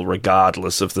up hell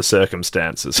regardless of the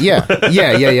circumstances. Yeah.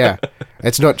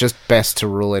 It's not just best to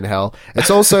rule in hell. It's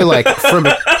also like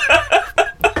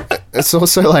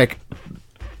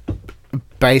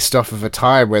based off of a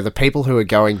time where the people who are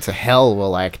going to hell were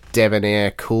like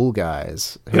debonair cool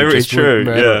guys. Very true,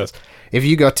 yeah. If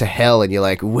you got to hell and you're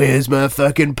like, where's my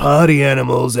fucking party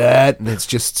animals at? And it's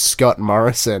just Scott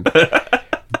Morrison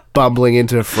bumbling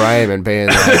into a frame and being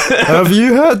like, have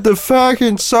you had the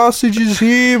fucking sausages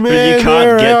here, man? But you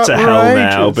can't get to hell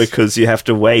now because you have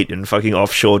to wait in fucking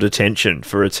offshore detention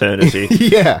for eternity.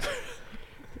 Yeah.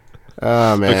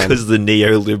 Oh, man. Because the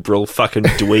neoliberal fucking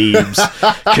dweebs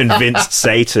convinced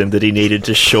Satan that he needed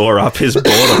to shore up his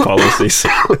border policies.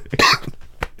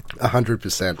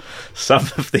 100%. Some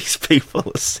of these people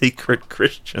are secret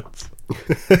Christians.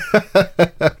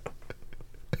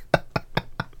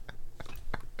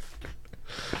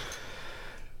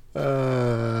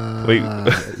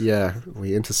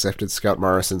 We intercepted Scott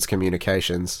Morrison's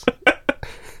communications.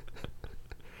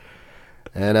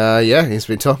 And, he's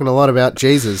been talking a lot about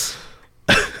Jesus.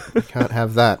 We can't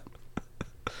have that.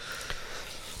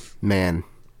 Man.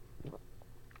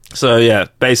 So,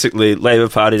 basically, Labour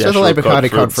Party the Labour Party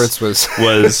conference was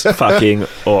fucking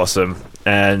awesome.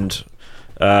 And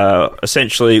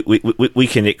essentially, we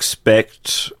can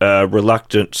expect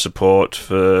reluctant support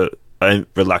for...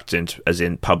 reluctant, as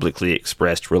in publicly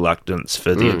expressed reluctance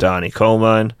for the Adani coal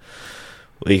mine.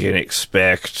 We can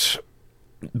expect,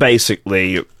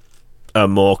 basically... a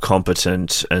more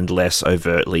competent and less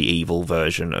overtly evil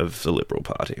version of the Liberal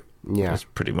Party. Yeah. That's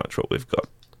pretty much what we've got.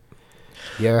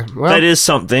 Yeah, well, that is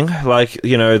something. Like,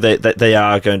 you know, they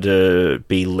are going to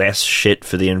be less shit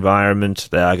for the environment.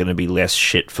 They are going to be less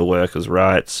shit for workers'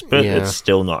 rights. But Yeah. it's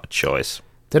still not a choice.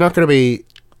 they're not going to be...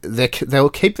 They'll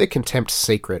keep their contempt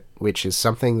secret, which is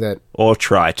something that... Or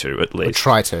try to, at Or least.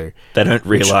 try to. They don't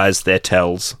realise their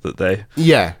tells that they...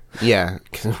 Yeah,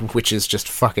 which is just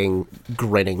fucking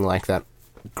grinning like that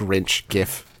Grinch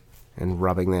gif and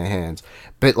rubbing their hands.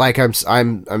 But like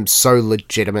I'm so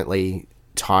legitimately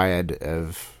tired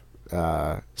of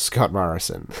Scott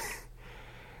Morrison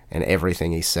and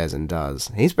everything he says and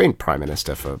does. He's been Prime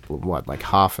Minister for what, like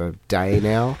half a day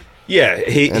now? Yeah,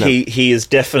 he is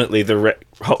definitely the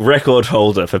record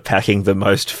holder for packing the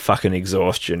most fucking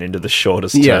exhaustion into the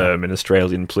shortest Yeah. term in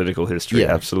Australian political history,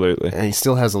 Yeah. absolutely. And he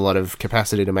still has a lot of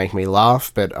capacity to make me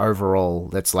laugh, but overall,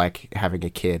 that's like having a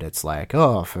kid. It's like,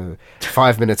 oh, for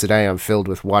 5 minutes a day, I'm filled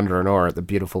with wonder and awe at the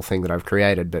beautiful thing that I've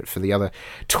created, but for the other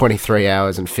 23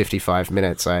 hours and 55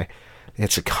 minutes,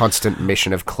 it's a constant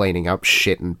mission of cleaning up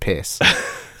shit and piss.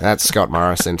 That's Scott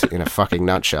Morrison in a fucking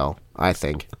nutshell, I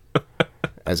think,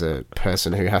 as a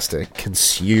person who has to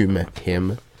consume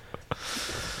him.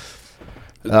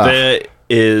 There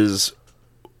is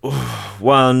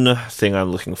one thing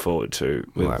I'm looking forward to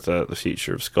with Right. the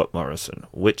future of Scott Morrison,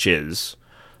 which is,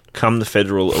 come the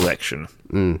federal election,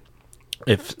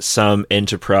 if some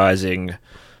enterprising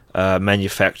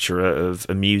manufacturer of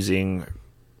amusing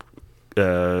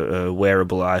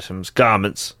wearable items,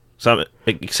 garments, some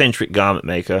eccentric garment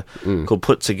maker could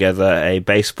put together a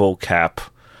baseball cap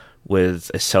with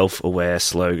a self-aware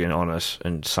slogan on it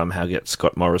and somehow get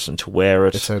Scott Morrison to wear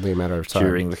it It's only a matter of time.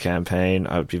 during the campaign,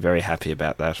 I would be very happy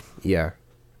about that. Yeah.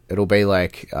 It'll be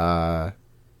like Scummo,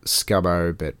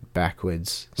 but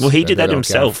backwards. Well, he So did that then I'll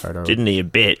get a himself, photo. didn't he, a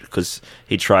bit? Because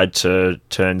he tried to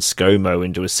turn ScoMo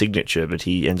into a signature, but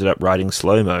he ended up writing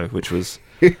slow-mo, which was,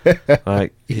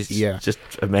 like, he's Yeah. just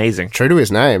amazing. True to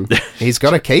his name. He's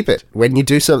got to keep it. When you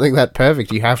do something that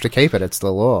perfect, you have to keep it. It's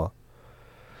the law.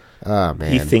 Oh,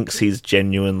 man. He thinks he's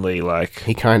genuinely, like...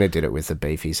 He kind of did it with the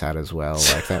beef he's had as well.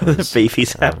 Like that was,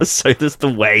 Beefy's hat was so... Just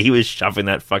the way he was shoving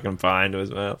that fucking pie into his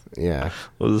mouth yeah,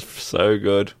 was so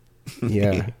good.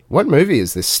 yeah. What movie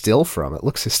is this still from? It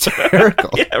looks hysterical.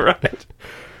 Yeah, right.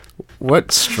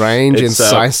 What strange, It's,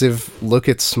 incisive look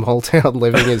at small town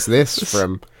living is this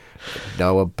from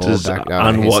Noah Just Baumbach? No, he's a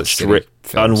unwatched, city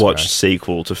film, unwatched sorry.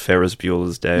 sequel to Ferris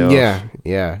Bueller's Day Off. Yeah,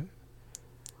 yeah.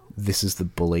 This is the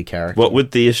bully character. What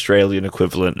would the Australian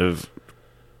equivalent of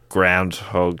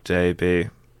Groundhog Day be?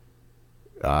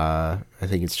 I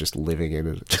think it's just living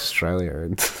in Australia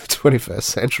in the 21st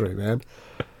century, man.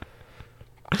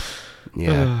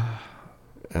 Yeah.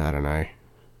 I don't know.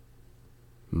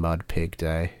 Mud Pig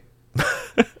Day.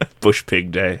 Bush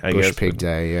Pig Day, I Bush guess. Pig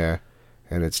Day, yeah.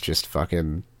 And it's just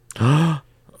fucking...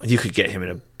 You could get him in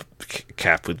a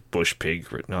cap with Bush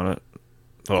Pig written on it.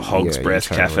 Or Hog's yeah, Breath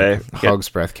you totally Cafe. could. Hog's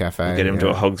Breath Cafe. Get him to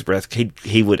yeah. a Hog's Breath.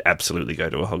 He would absolutely go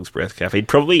to a Hog's Breath Cafe. He'd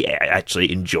probably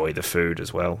actually enjoy the food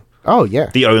as well. Oh, yeah.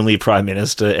 The only Prime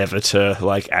Minister ever to,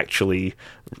 like, actually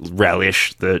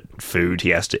relish the food he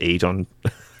has to eat on.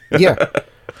 Yeah.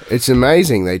 It's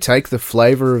amazing. They take the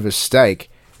flavour of a steak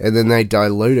and then they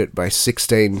dilute it by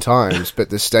 16 times,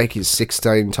 but the steak is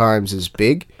 16 times as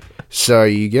big. So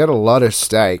you get a lot of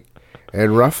steak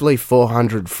and roughly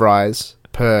 400 fries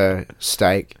per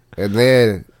steak, and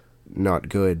they're not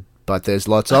good, but there's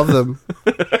lots of them.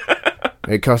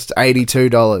 It costs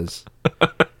 $82.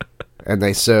 And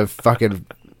they serve fucking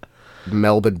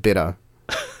Melbourne bitter.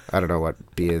 I don't know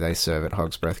what beer they serve at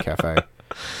Hog's Breath Cafe.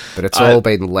 But it's all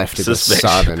been left in the Suspect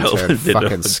sun and Melbourne turned Bitter fucking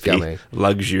would be scummy.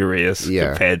 luxurious Yeah.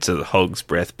 compared to the Hog's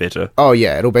Breath Bitter. Oh,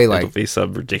 yeah, it'll be like... It'll be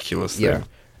some ridiculous yeah. thing.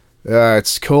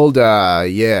 It's called,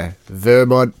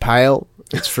 Vermont Pale.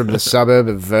 It's from the suburb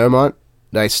of Vermont.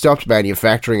 They stopped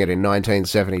manufacturing it in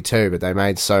 1972, but they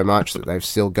made so much that they've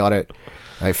still got it.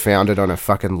 They found it on a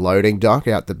fucking loading dock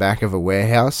out the back of a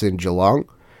warehouse in Geelong.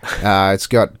 It's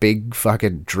got big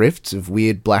fucking drifts of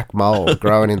weird black mold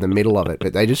growing in the middle of it,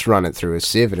 but they just run it through a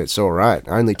sieve and it's alright.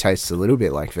 Only tastes a little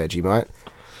bit like Vegemite.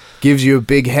 Gives you a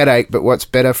big headache, but what's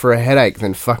better for a headache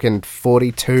than fucking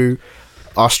 42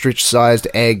 ostrich-sized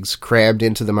eggs crammed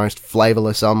into the most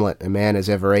flavourless omelette a man has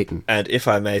ever eaten? And if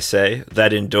I may say,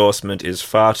 that endorsement is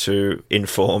far too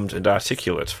informed and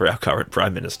articulate for our current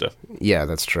Prime Minister, Yeah,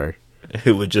 that's true.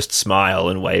 who would just smile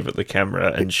and wave at the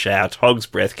camera and shout, Hog's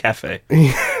Breath Cafe,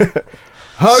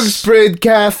 Hogspread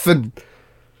calf and...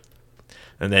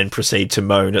 and then proceed to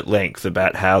moan at length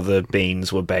about how the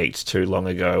beans were baked too long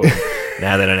ago and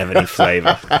now they don't have any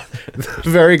flavour.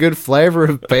 Very good flavour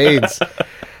of beans.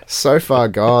 So far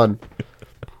gone.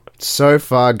 So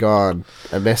far gone.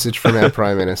 A message from our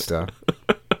Prime Minister.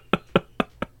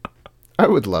 I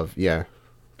would love, yeah.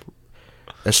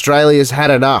 Australia's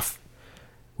had enough.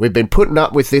 We've been putting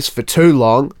up with this for too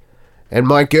long, and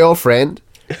my girlfriend,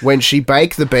 when she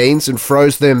baked the beans and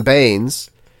froze them beans,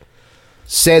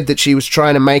 said that she was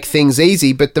trying to make things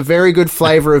easy, but the very good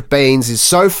flavour of beans is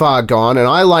so far gone, and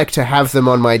I like to have them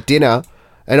on my dinner,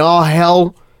 and oh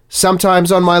hell,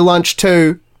 sometimes on my lunch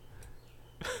too.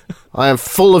 I am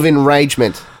full of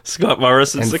enragement Scott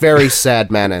Morrison's and the, very sad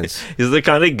manners. he's the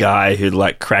kind of guy who'd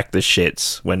like crack the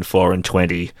shits when 4 and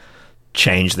 20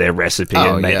 changed their recipe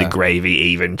Oh, and made yeah. the gravy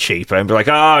even cheaper and be like,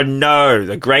 oh no,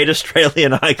 the great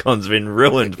Australian icon's been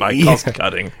ruined by cost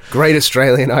cutting. Great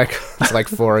Australian icons like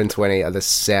 4 and 20 are the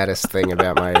saddest thing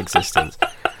about my existence.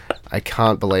 I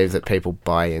can't believe that people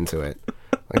buy into it.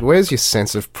 Like, where's your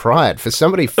sense of pride? For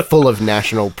somebody full of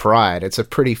national pride, it's a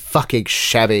pretty fucking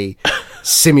shabby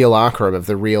simulacrum of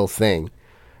the real thing.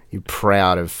 You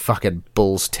proud of fucking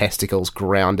bull's testicles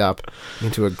ground up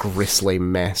into a grisly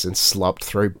mess and slopped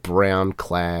through brown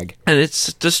clag. And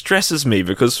it distresses me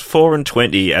because 4 and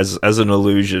 20, as an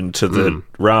allusion to the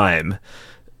rhyme,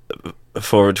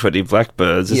 4 and 20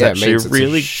 blackbirds is Yeah, it actually means it's a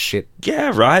really shit.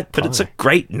 yeah, right. But it's a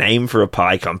great name for a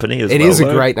pie company as well. It is a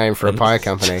though. great name for a And pie it's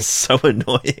company. just so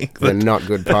annoying. They're not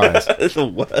good pies. It's the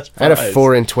worst. I had a pies.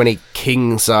 4 and 20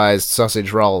 king-sized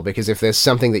sausage roll because if there's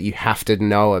something that you have to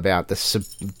know about the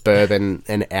suburban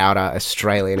and outer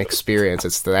Australian experience,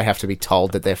 it's that they have to be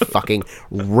told that they're fucking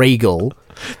regal.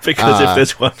 Because if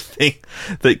there's one thing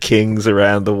that kings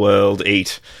around the world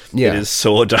eat, Yeah. it is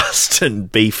sawdust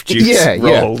and beef juice Yeah,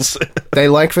 yeah. rolls. They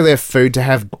like for their food to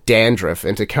have dandruff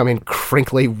and to come in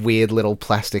crinkly, weird little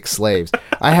plastic sleeves.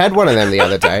 I had one of them the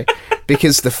other day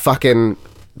because the fucking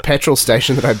petrol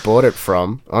station that I bought it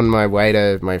from on my way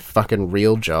to my fucking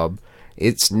real job,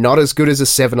 it's not as good as a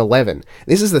 7-Eleven.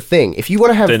 This is the thing. If you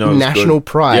want to have They're not as national good.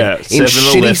 pride Yeah, in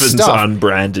shitty 7-Eleven's stuff,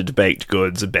 unbranded baked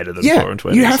goods are better than 4 yeah, and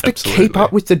 20s. you have to absolutely. keep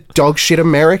up with the dog shit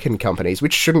American companies,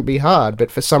 which shouldn't be hard, but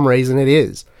for some reason it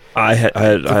is. I had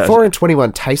 4 and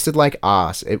 21 tasted like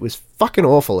arse. It was fucking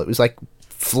awful. It was like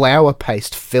flour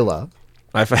paste filler.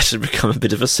 I've actually become a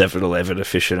bit of a 7-Eleven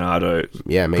aficionado.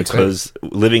 Yeah, me too. because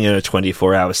living in a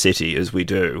 24-hour city, as we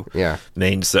do, Yeah.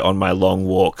 means that on my long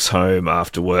walks home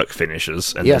after work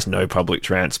finishes and Yeah. there's no public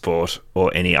transport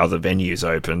or any other venues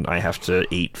open, I have to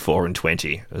eat 4 and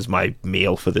 20 as my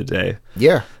meal for the day.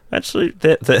 Yeah. Actually,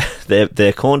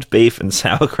 their corned beef and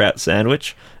sauerkraut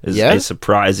sandwich is Yeah? a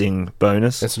surprising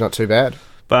bonus. It's not too bad.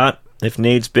 But if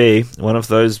needs be, one of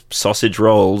those sausage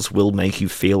rolls will make you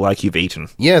feel like you've eaten.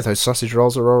 Yeah, those sausage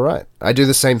rolls are all right. I do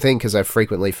the same thing because I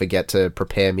frequently forget to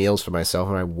prepare meals for myself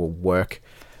and I will work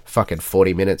fucking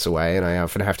 40 minutes away and I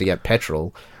often have to get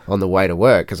petrol on the way to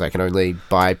work because I can only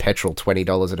buy petrol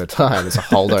 $20 at a time. It's a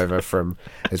holdover from...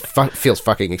 It feels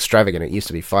fucking extravagant. It used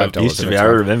to be $5 It used to at be, a I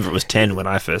time. remember it was 10 when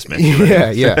I first met you.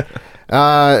 Yeah.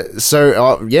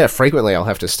 Frequently I'll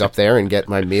have to stop there and get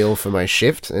my meal for my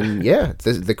shift. And yeah,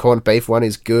 the corned beef one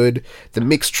is good. The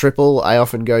mixed triple I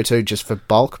often go to just for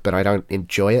bulk, but I don't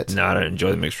enjoy it. No, I don't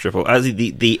enjoy the mixed triple.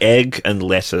 The egg and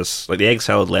lettuce, like the egg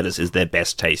salad lettuce, is their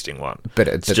best tasting one. But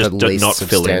it's just the least not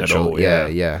filling at substantial. all.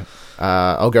 Yeah.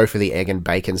 I'll go for the egg and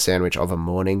bacon sandwich of a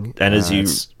morning. And as you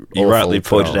It's rightly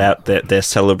awful, pointed but out, their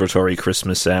celebratory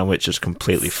Christmas sandwich is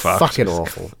completely fucked. fucking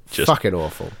awful. Just- Fucking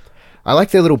awful. I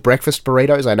like their little breakfast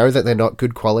burritos. I know that they're not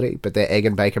good quality, but their egg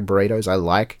and bacon burritos I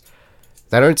like.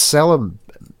 They don't sell them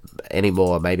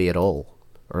anymore, maybe at all.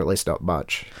 Or at least not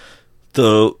much.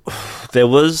 Though there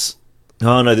was...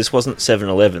 Oh, no, this wasn't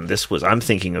 7-Eleven. This was... I'm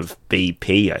thinking of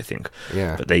BP, I think.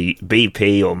 Yeah. But the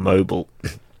BP or Mobil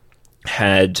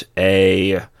had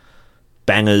a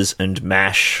bangers and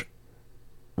mash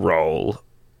roll,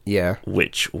 Yeah.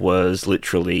 which was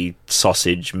literally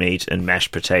sausage, meat, and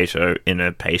mashed potato in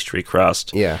a pastry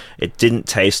crust. Yeah. It didn't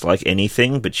taste like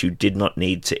anything, but you did not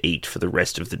need to eat for the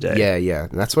rest of the day. Yeah.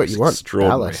 And that's what you want.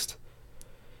 extraordinary. Ballast.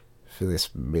 For this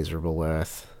miserable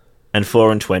earth. And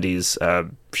 4 and 20's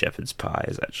shepherd's pie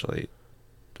is actually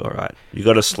all right. You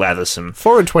got to slather some.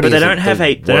 4 and 20 but they isn't don't have the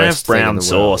they don't have worst thing in brown the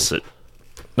sauce world. at.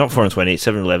 Not 4 and 20.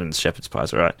 7-Eleven's shepherd's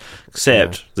pies, all right.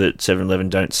 Except that 7-Eleven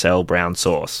don't sell brown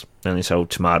sauce. They only sell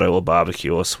tomato or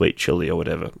barbecue or sweet chili or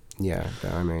whatever. Yeah,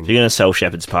 I mean... If you're going to sell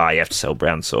shepherd's pie, you have to sell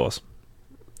brown sauce.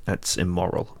 That's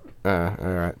immoral.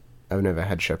 alright. I've never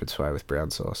had shepherd's pie with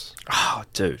brown sauce. Oh,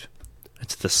 dude.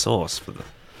 It's the sauce for the...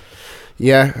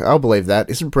 Yeah, I'll believe that.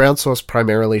 Isn't brown sauce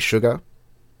primarily sugar?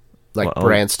 Like Well,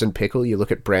 Branston Pickle. You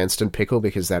look at Branston Pickle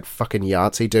because that fucking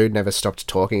Yahtzee dude never stopped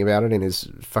talking about it in his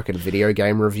fucking video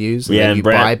game reviews. Yeah, then and you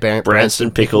buy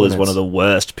Branston pickle is and one of it's- the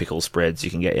worst pickle spreads you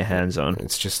can get your hands on.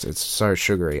 It's so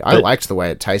sugary. I But- liked the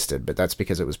way it tasted, but that's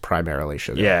because it was primarily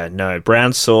sugar. Yeah, no,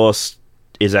 brown sauce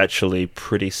is actually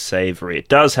pretty savoury. It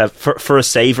does have, for a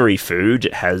savoury food,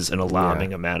 it has an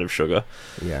alarming amount of sugar.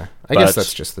 Yeah. I guess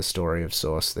that's just the story of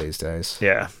sauce these days.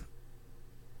 Yeah.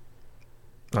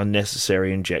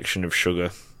 Unnecessary injection of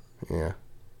sugar. Yeah.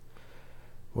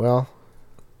 Well...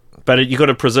 But you got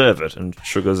to preserve it, and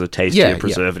sugar's a tastier Yeah,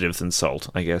 preservative than salt,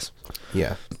 I guess.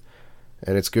 Yeah.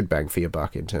 And it's good bang for your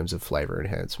buck in terms of flavour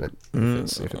enhancement,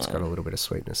 if it's got a little bit of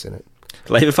sweetness in it.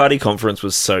 Labour Party conference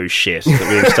was so shit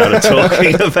that we started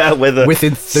talking about whether With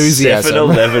enthusiasm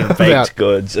 7-Eleven baked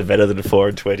goods are better than 4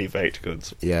 and 20 baked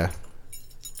goods. Yeah.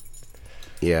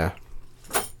 Yeah.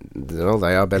 Well,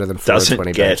 they are better than 4 and Doesn't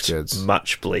 20 get baked goods.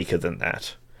 much bleaker than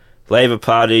that. Labour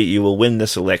Party, you will win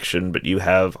this election, but you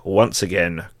have once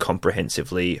again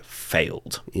comprehensively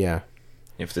failed. Yeah.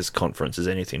 If this conference is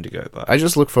anything to go by. I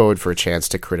just look forward for a chance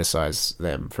to criticise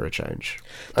them for a change.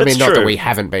 I That's mean, not true. that we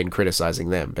haven't been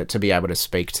criticising them, but to be able to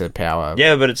speak to power.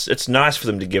 Yeah, but it's nice for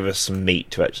them to give us some meat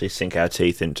to actually sink our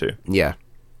teeth into. Yeah.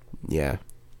 Yeah.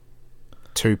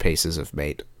 2 pieces of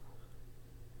meat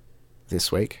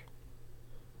this week.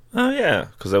 Oh, yeah,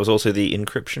 because there was also the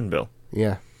encryption bill.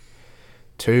 Yeah.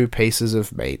 2 pieces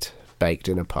of meat baked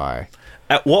in a pie.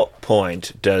 At what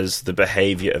point does the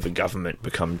behaviour of a government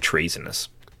become treasonous?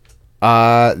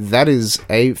 That is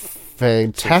a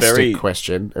fantastic very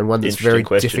question, and one that's very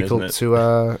interesting question,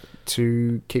 difficult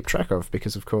to keep track of,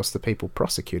 because of course the people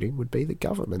prosecuting would be the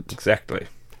government. Exactly.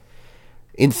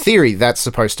 In theory, that's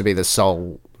supposed to be the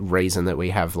sole reason that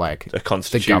we have like A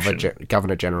constitution. the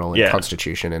Governor General and Yeah.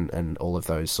 Constitution and all of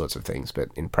those sorts of things. But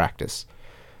in practice,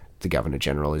 the Governor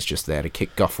General is just there to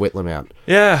kick Gough Whitlam out.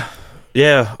 Yeah,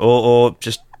 yeah, or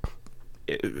just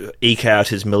eke out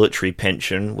his military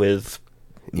pension with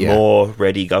more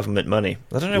ready government money.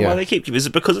 I don't know why they keep... Is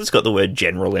it because it's got the word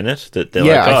general in it? That they're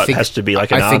like, it has to be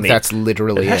like an army. I think that's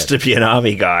literally it. has to be an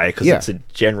army guy, because it's a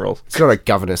general. It's not a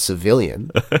governor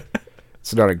civilian.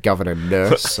 It's not a governor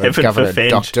nurse, a Heaven governor forfend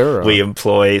doctor. Or... we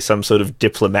employ some sort of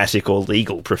diplomatic or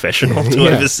legal professional to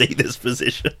oversee this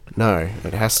position. No,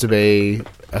 it has to be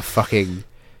a fucking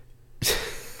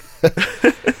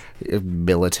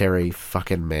military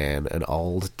fucking man, an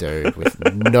old dude with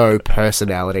no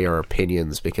personality or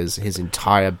opinions, because his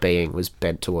entire being was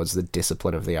bent towards the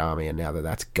discipline of the army, and now that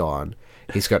that's gone,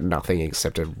 he's got nothing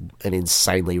except an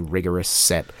insanely rigorous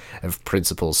set of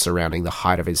principles surrounding the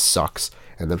height of his socks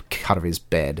and the cut of his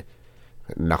bed.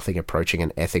 Nothing approaching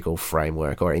an ethical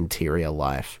framework or interior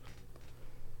life.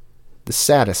 The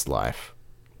saddest life.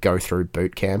 Go through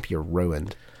boot camp, you're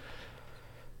ruined.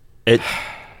 It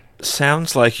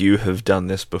sounds like you have done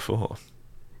this before.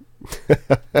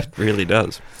 It really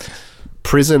does.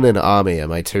 Prison and army are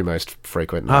my 2 most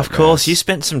frequent nightmares. Of course, you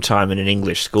spent some time in an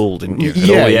English school, didn't you?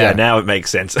 Yeah. Now it makes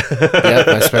sense. Yeah,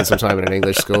 I spent some time in an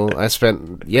English school. I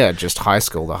spent, just high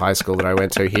school, the high school that I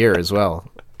went to here as well.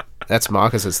 That's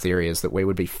Marcus's theory, is that we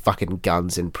would be fucking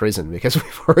guns in prison because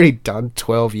we've already done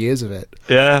 12 years of it.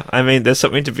 Yeah, I mean, there's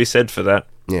something to be said for that.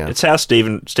 Yeah. It's how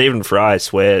Stephen Fry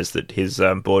swears that his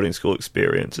boarding school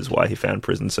experience is why he found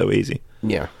prison so easy.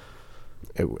 Yeah.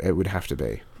 It would have to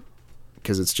be.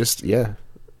 Because it's just, you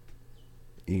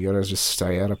gotta just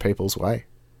stay out of people's way.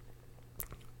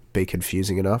 Be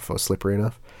confusing enough or slippery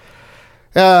enough.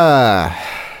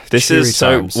 This cheery is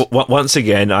so. times. Once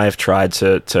again, I have tried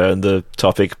to turn the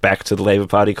topic back to the Labour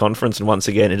Party conference, and once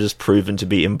again, it has proven to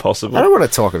be impossible. I don't want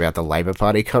to talk about the Labour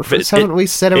Party conference. But Haven't we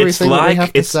said everything that we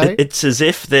have to say? It's as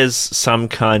if there's some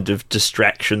kind of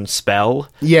distraction spell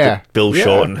that Bill Yeah.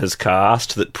 Shorten has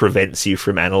cast that prevents you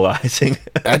from analysing.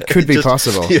 That could be Just-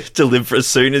 possible. You have to live for as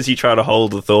soon as you try to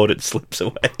hold the thought, it slips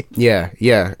away. Yeah.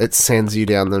 It sends you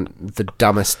down the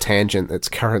dumbest tangent that's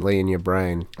currently in your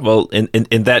brain. Well,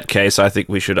 in that case, I think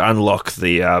we should unlock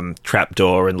the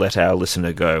trapdoor and let our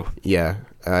listener go. Yeah,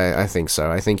 I think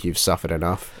so. I think you've suffered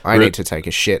enough. I need to take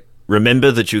a shit.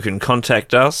 Remember that you can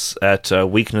contact us at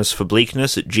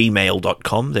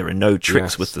weaknessforbleakness@gmail.com. There are no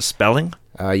tricks Yes. with the spelling.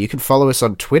 You can follow us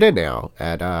on Twitter now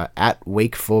at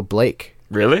 @weak4bleak.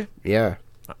 Really? Yeah.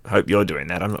 I hope you're doing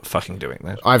that. I'm not fucking doing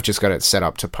that. I've just got it set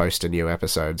up to post a new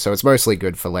episode, so it's mostly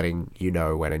good for letting you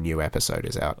know when a new episode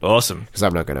is out. Awesome. Because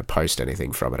I'm not going to post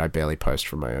anything from it. I barely post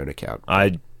from my own account.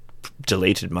 I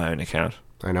deleted my own account.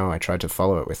 I know, I tried to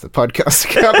follow it with the podcast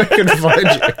account. I couldn't find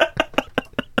you.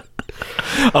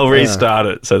 I'll restart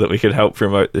it so that we can help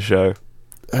promote the show.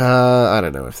 I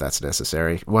don't know if that's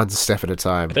necessary. One step at a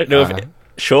time. I don't know if...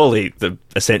 Surely the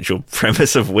essential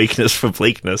premise of weakness for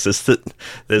bleakness is that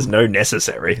there's no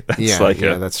necessary. That's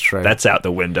that's true. That's out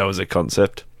the window as a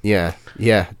concept. Yeah,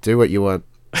 do what you want.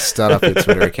 Start up your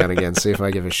Twitter account again. See if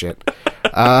I give a shit.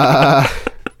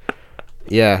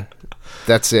 Yeah,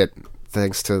 that's it.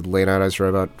 Thanks to Leonardo's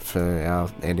Robot for our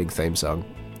ending theme song.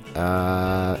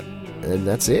 And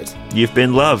that's it. You've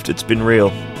been loved. It's been real.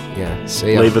 Yeah,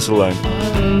 see ya. Leave us alone.